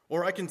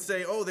 Or I can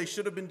say, oh, they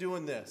should have been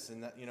doing this,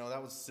 and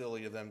that was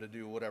silly of them to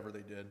do whatever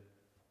they did.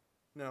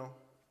 No.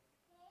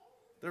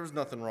 There was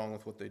nothing wrong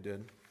with what they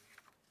did.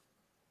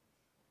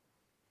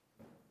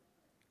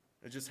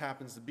 It just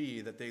happens to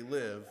be that they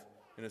live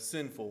in a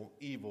sinful,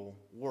 evil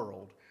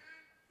world,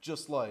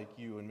 just like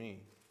you and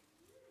me.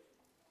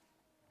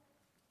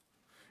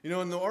 You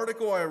know, in the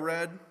article I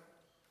read,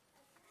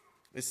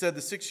 it said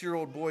the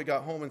 6-year-old boy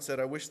got home and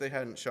said, I wish they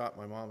hadn't shot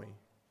my mommy.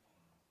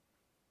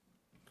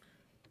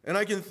 And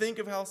I can think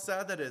of how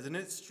sad that is, and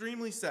it's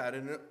extremely sad,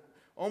 and it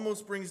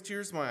almost brings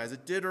tears to my eyes.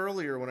 It did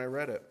earlier when I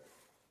read it.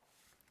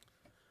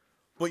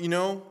 But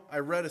I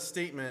read a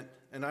statement,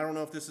 and I don't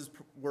know if this is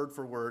word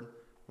for word.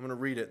 I'm going to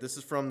read it. This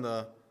is from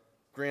the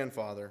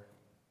grandfather.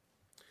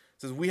 It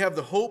says, we have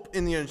the hope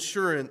in the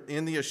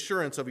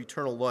assurance of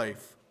eternal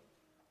life.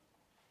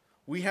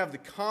 We have the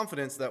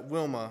confidence that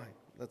Wilma,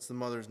 that's the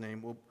mother's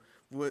name,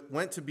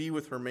 went to be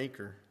with her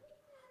Maker.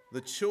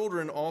 The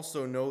children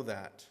also know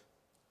that.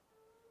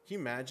 Can you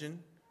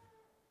imagine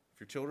if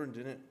your children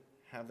didn't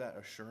have that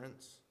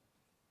assurance?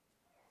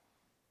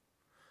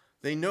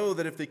 They know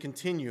that if they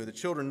continue, the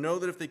children know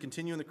that if they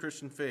continue in the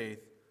Christian faith,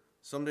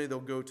 someday they'll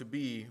go to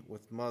be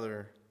with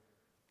Mother.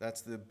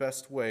 That's the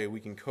best way we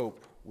can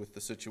cope with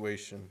the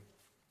situation.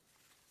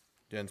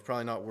 Again, it's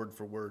probably not word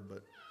for word,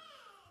 but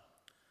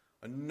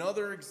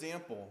another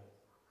example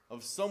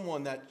of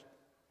someone that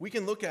we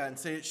can look at and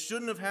say it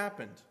shouldn't have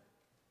happened.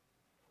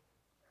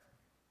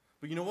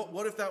 But you know what?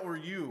 What if that were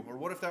you? Or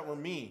what if that were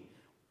me?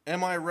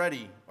 Am I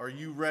ready? Are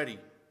you ready?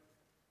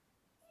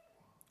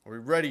 Are we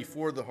ready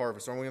for the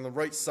harvest? Are we on the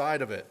right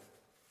side of it?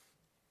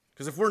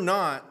 Because if we're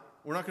not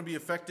going to be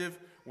effective.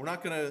 We're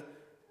not going to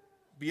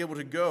be able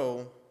to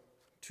go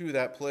to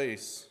that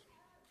place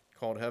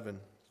called heaven.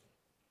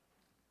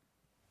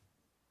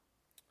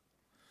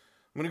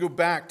 I'm going to go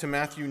back to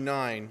Matthew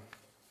 9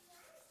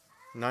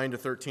 to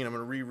 13. I'm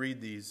going to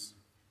reread these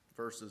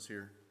verses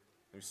here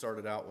we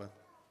started out with.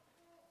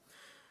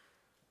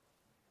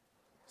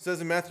 It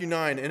says in Matthew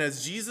 9, and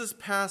as Jesus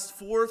passed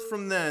forth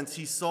from thence,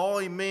 he saw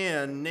a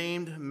man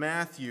named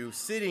Matthew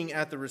sitting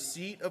at the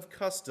receipt of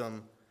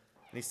custom,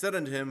 and he said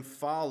unto him,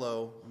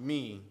 follow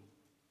me.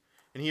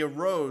 And he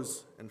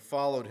arose and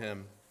followed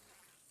him.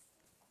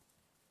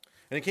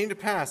 And it came to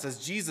pass, as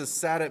Jesus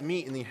sat at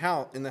meat in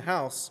the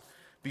house,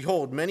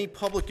 behold, many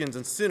publicans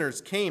and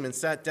sinners came and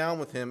sat down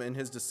with him and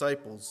his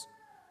disciples.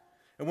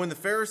 And when the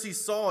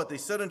Pharisees saw it, they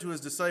said unto his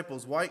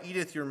disciples, why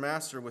eateth your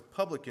master with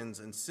publicans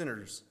and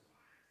sinners?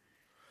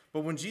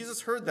 But when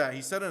Jesus heard that,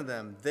 he said unto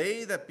them,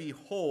 they that be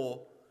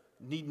whole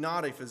need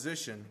not a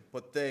physician,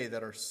 but they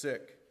that are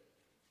sick.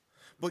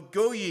 But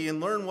go ye and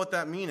learn what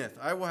that meaneth.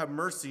 I will have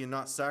mercy and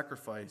not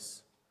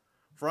sacrifice.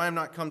 For I am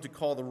not come to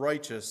call the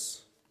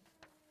righteous,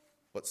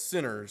 but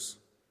sinners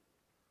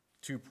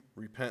to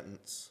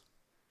repentance.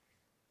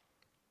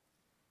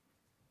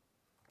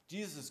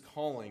 Jesus is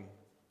calling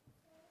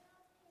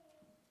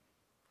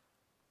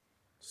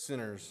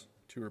sinners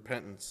to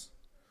repentance.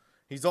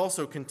 He's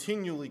also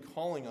continually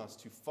calling us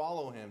to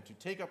follow him, to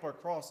take up our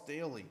cross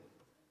daily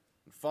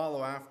and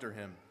follow after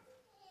him.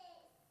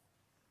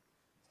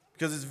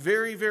 Because it's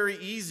very, very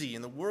easy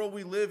in the world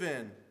we live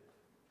in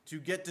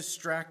to get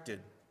distracted,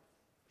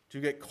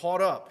 to get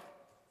caught up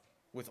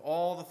with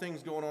all the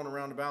things going on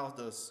around about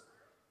us.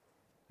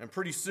 And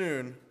pretty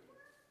soon,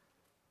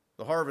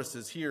 the harvest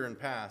is here and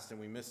past, and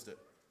we missed it.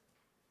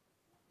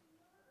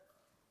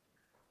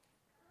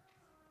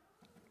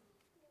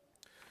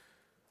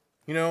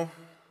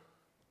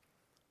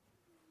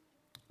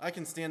 I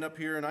can stand up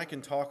here and I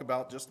can talk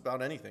about just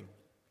about anything.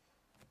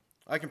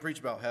 I can preach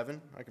about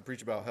heaven. I can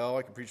preach about hell.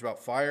 I can preach about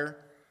fire.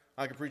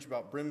 I can preach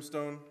about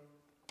brimstone.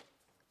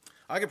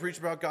 I can preach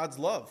about God's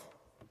love.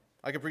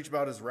 I can preach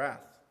about his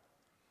wrath.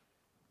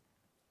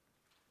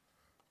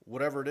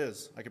 Whatever it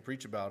is, I can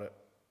preach about it.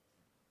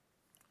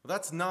 But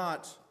that's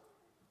not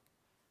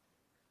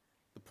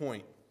the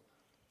point.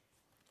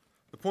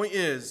 The point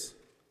is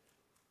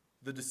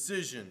the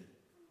decision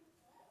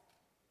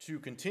to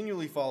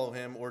continually follow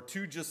him or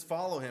to just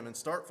follow him and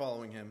start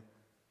following him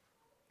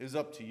is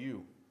up to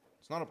you.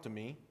 It's not up to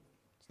me.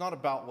 It's not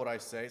about what I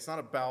say. It's not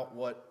about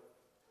what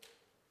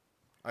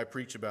I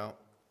preach about.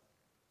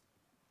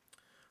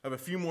 I have a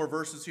few more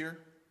verses here.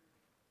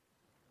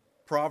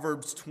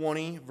 Proverbs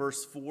 20,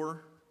 verse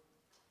 4.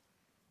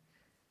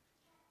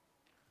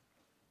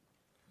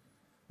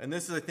 And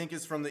this, I think,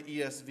 is from the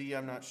ESV.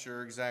 I'm not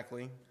sure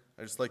exactly.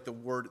 I just like the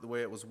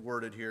way it was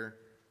worded here.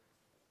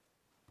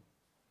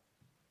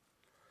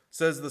 It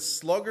says, "The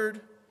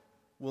sluggard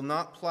will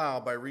not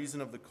plow by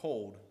reason of the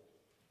cold.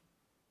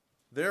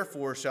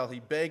 Therefore shall he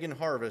beg in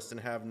harvest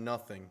and have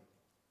nothing."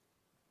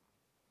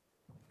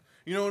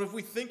 You know, and if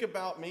we think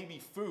about maybe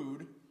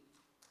food,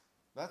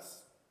 I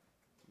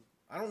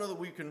don't know that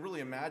we can really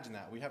imagine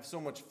that. We have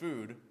so much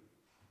food.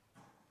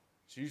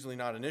 It's usually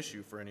not an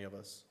issue for any of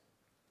us.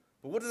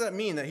 But what does that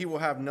mean, that he will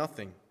have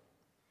nothing?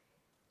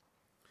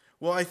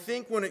 Well, I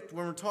think when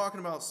we're talking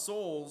about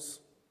souls,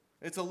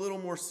 it's a little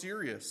more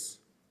serious.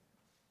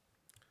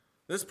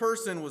 This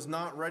person was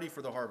not ready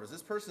for the harvest.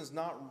 This person is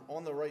not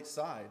on the right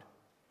side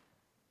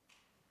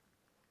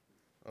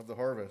of the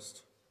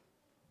harvest.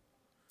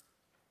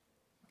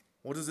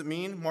 What does it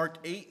mean? Mark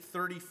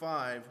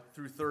 8:35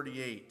 through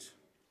 38.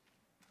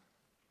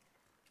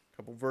 A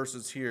couple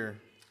verses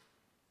here.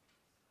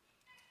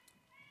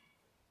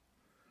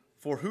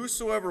 "For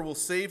whosoever will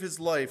save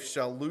his life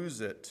shall lose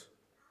it.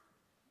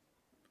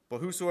 But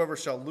whosoever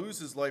shall lose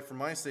his life for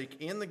my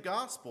sake and the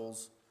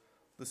gospel's,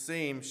 the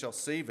same shall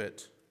save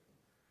it.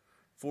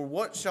 For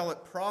what shall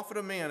it profit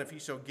a man if he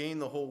shall gain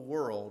the whole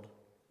world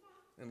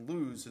and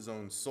lose his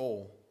own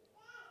soul?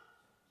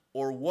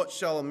 Or what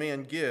shall a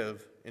man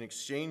give in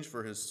exchange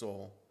for his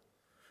soul?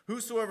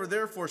 Whosoever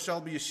therefore shall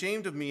be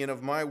ashamed of me and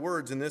of my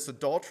words in this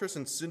adulterous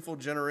and sinful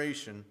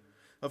generation,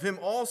 of him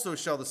also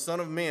shall the Son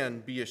of Man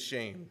be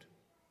ashamed."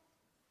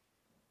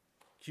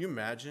 Can you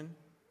imagine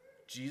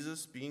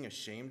Jesus being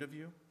ashamed of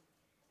you?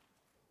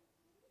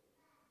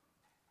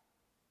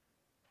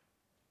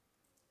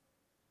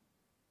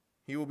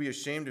 "He will be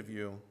ashamed of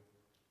you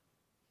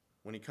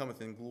when he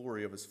cometh in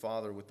glory of his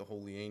Father with the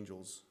holy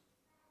angels."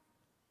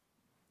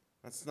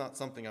 That's not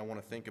something I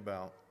want to think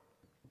about.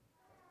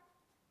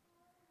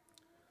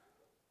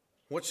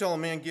 What shall a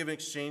man give in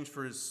exchange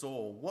for his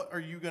soul? What are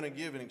you going to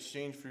give in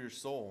exchange for your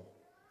soul?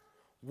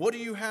 What do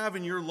you have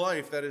in your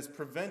life that is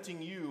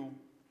preventing you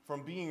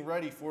from being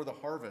ready for the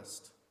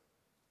harvest?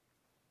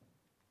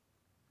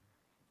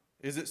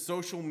 Is it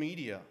social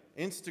media,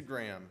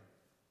 Instagram,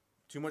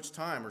 too much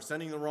time, or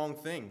sending the wrong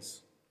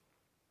things?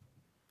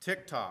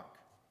 TikTok,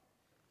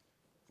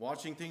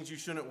 watching things you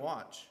shouldn't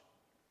watch,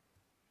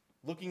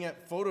 looking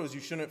at photos you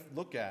shouldn't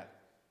look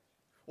at.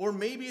 Or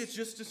maybe it's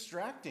just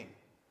distracting.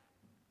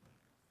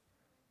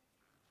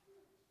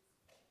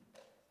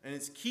 And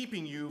it's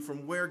keeping you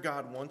from where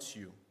God wants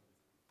you.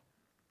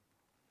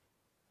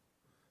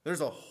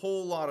 There's a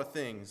whole lot of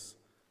things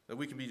that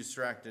we can be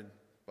distracted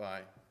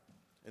by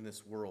in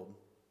this world.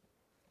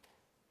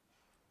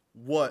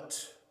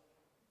 What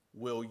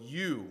will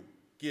you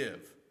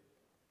give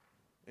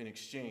in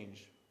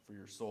exchange for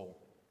your soul?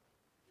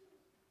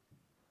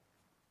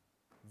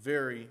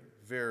 Very,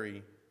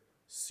 very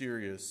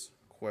serious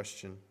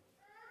question.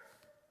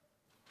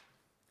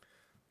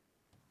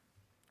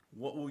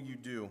 What will you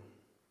do?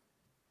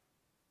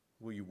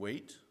 Will you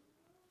wait?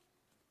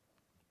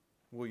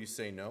 Will you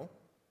say no?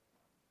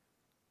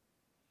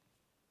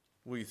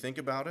 Will you think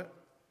about it?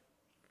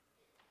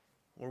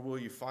 Or will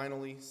you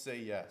finally say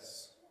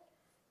yes?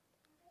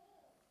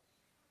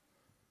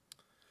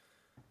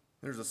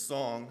 There's a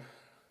song,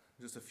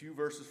 just a few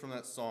verses from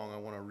that song I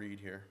want to read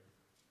here.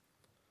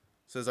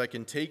 It says, "I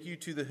can take you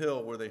to the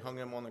hill where they hung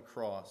him on the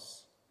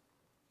cross.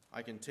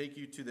 I can take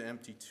you to the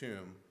empty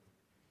tomb.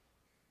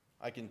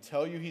 I can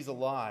tell you he's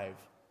alive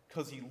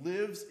because he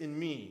lives in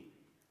me.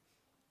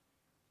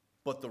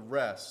 But the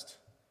rest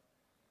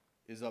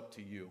is up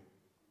to you."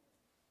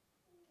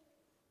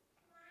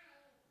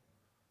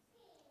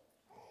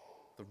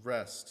 The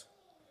rest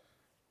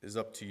is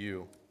up to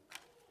you.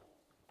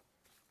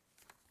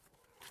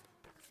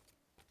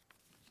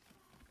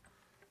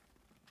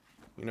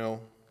 You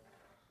know,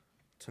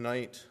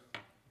 tonight,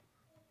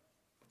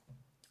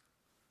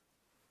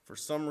 for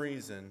some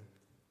reason,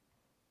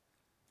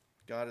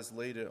 God has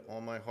laid it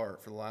on my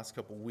heart for the last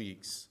couple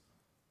weeks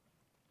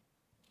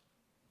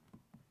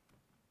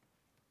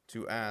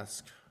to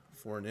ask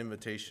for an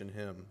invitation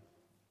hymn.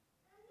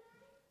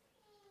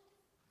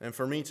 And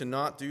for me to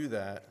not do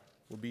that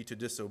would be to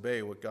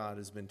disobey what God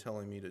has been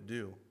telling me to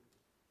do.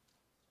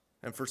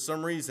 And for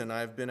some reason,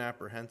 I've been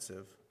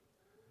apprehensive.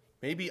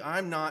 Maybe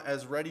I'm not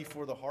as ready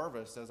for the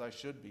harvest as I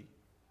should be.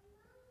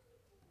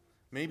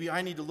 Maybe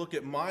I need to look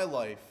at my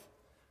life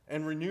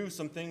and renew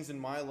some things in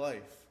my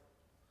life.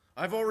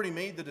 I've already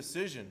made the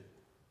decision,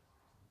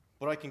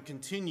 but I can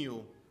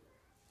continue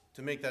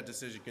to make that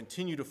decision,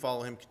 continue to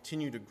follow him,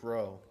 continue to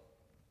grow.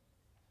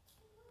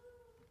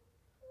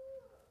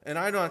 And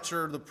I'm not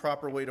sure the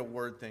proper way to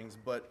word things,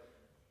 but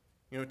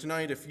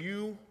tonight, if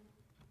you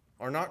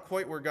are not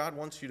quite where God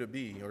wants you to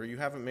be, or you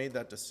haven't made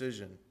that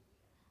decision,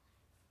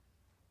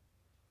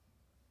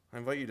 I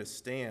invite you to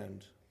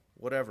stand,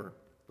 whatever,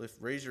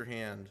 raise your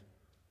hand,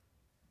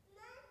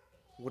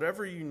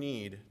 whatever you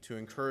need to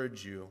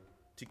encourage you,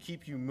 to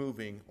keep you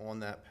moving on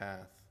that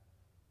path.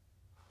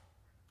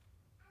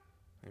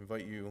 I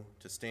invite you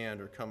to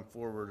stand or come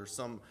forward, or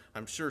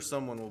I'm sure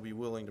someone will be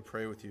willing to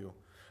pray with you.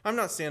 I'm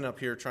not standing up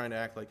here trying to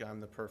act like I'm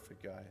the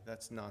perfect guy.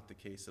 That's not the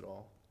case at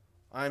all.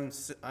 I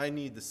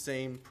need the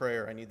same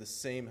prayer. I need the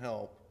same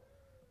help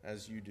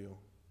as you do.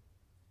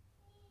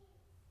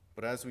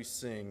 But as we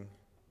sing,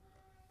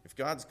 if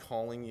God's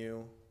calling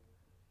you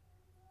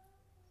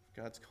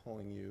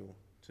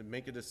to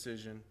make a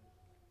decision,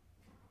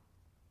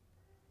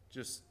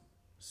 just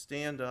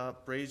stand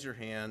up, raise your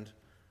hand,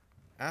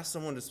 ask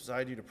someone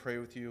beside you to pray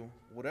with you,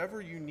 whatever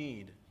you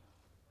need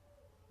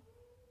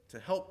to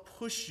help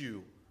push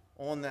you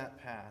on that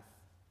path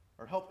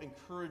or help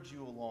encourage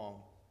you along.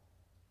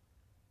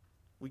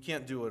 We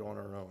can't do it on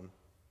our own.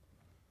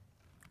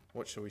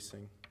 What shall we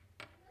sing?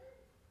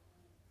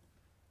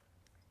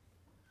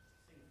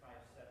 Sing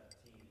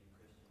 517 in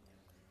Christian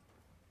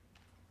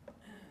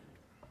hymn.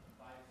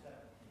 517.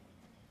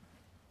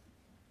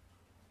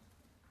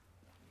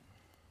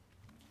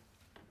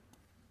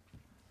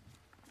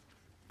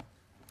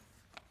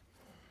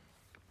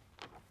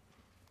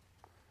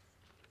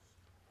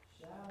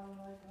 Shall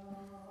I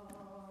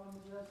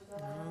come just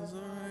As I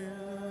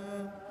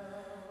am,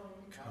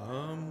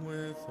 come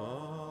with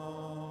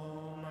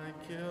all my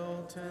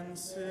guilt and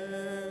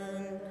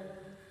sin.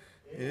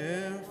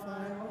 If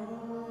I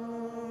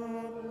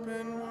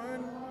open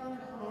wide my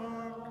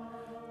heart,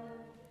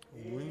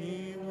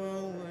 we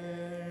will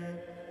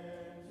enter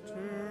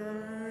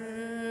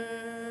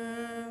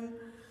in.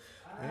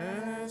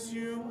 As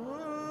you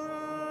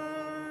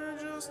are,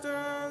 just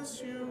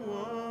as you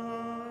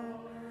are,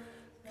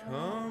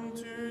 come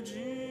to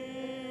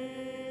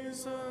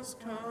Jesus,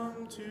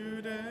 come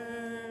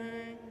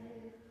today.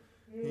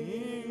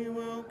 He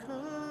will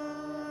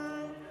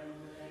come,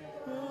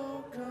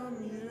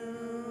 welcome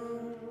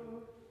you,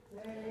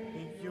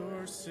 take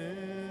your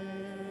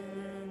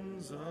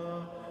sins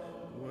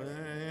away.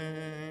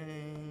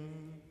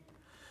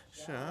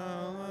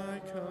 Shall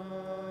I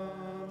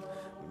come,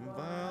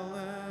 vile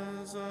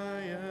as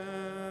I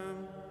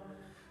am,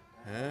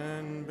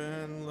 and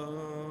bend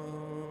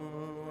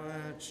low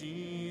at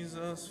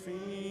Jesus'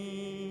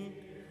 feet?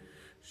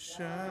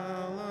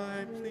 Shall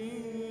I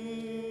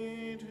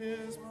plead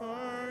his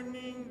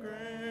pardoning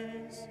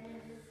grace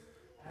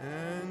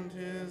and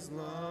his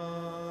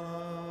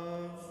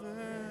love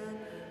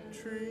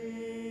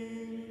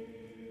entreat?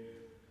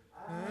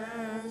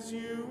 As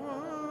you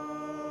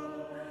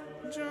are,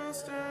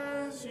 just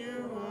as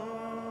you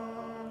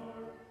are,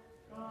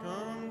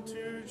 come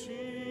to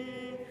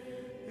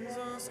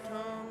Jesus,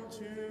 come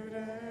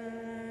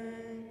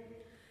today.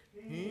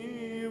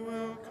 He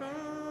will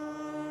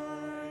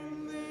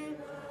kindly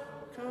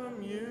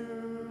welcome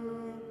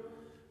you,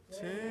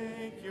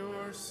 take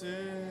your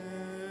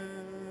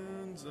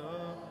sins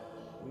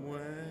away.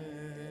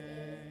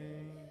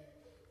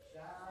 I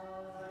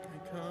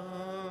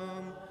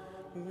come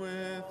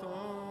with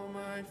all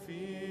my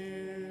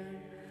fear,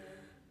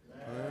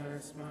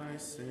 lest my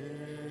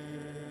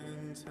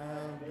sins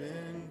have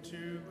been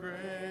too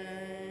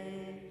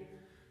great.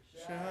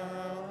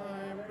 Shall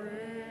I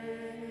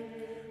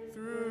break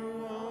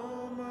through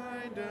all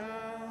my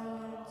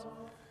doubts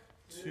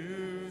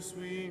to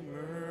sweet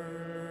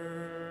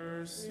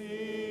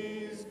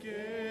mercy's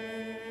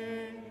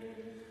gate?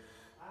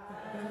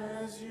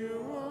 As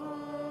you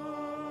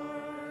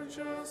are,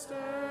 just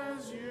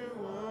as you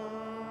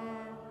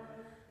are,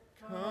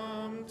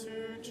 come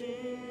to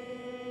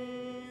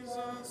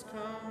Jesus,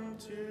 come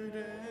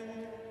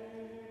today.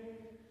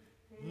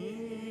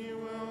 He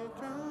will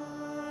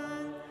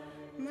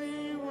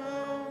kindly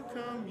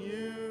welcome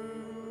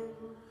you,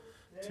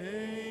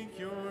 take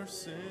your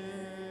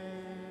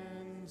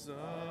sins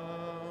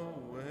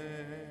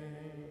away.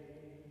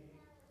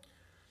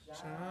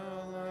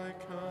 Shall I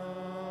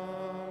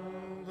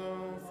come,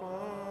 though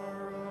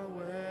far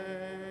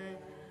away,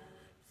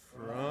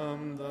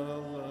 from the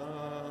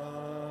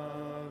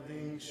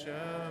loving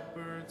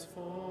shepherd's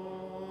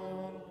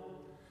fold?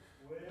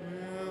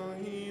 Will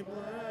he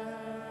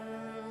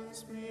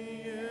bless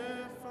me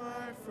if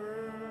I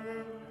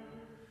firm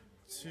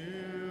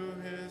to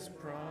his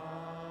promise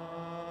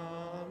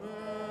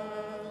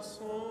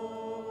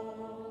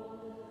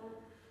hold?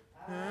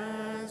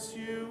 As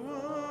you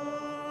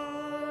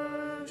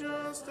are,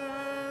 just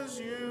as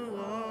you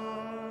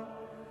are,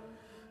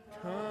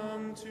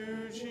 come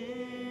to Jesus,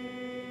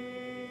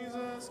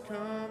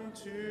 come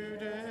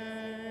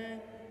today.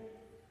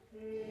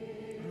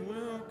 He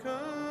will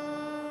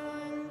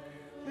kindly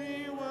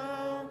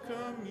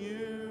welcome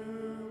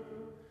you,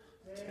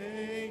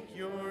 take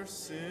your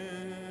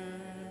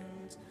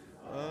sins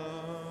away.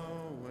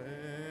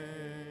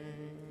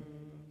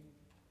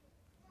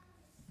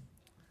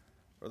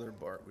 Brother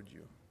Bart, would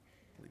you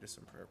lead us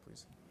in prayer,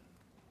 please?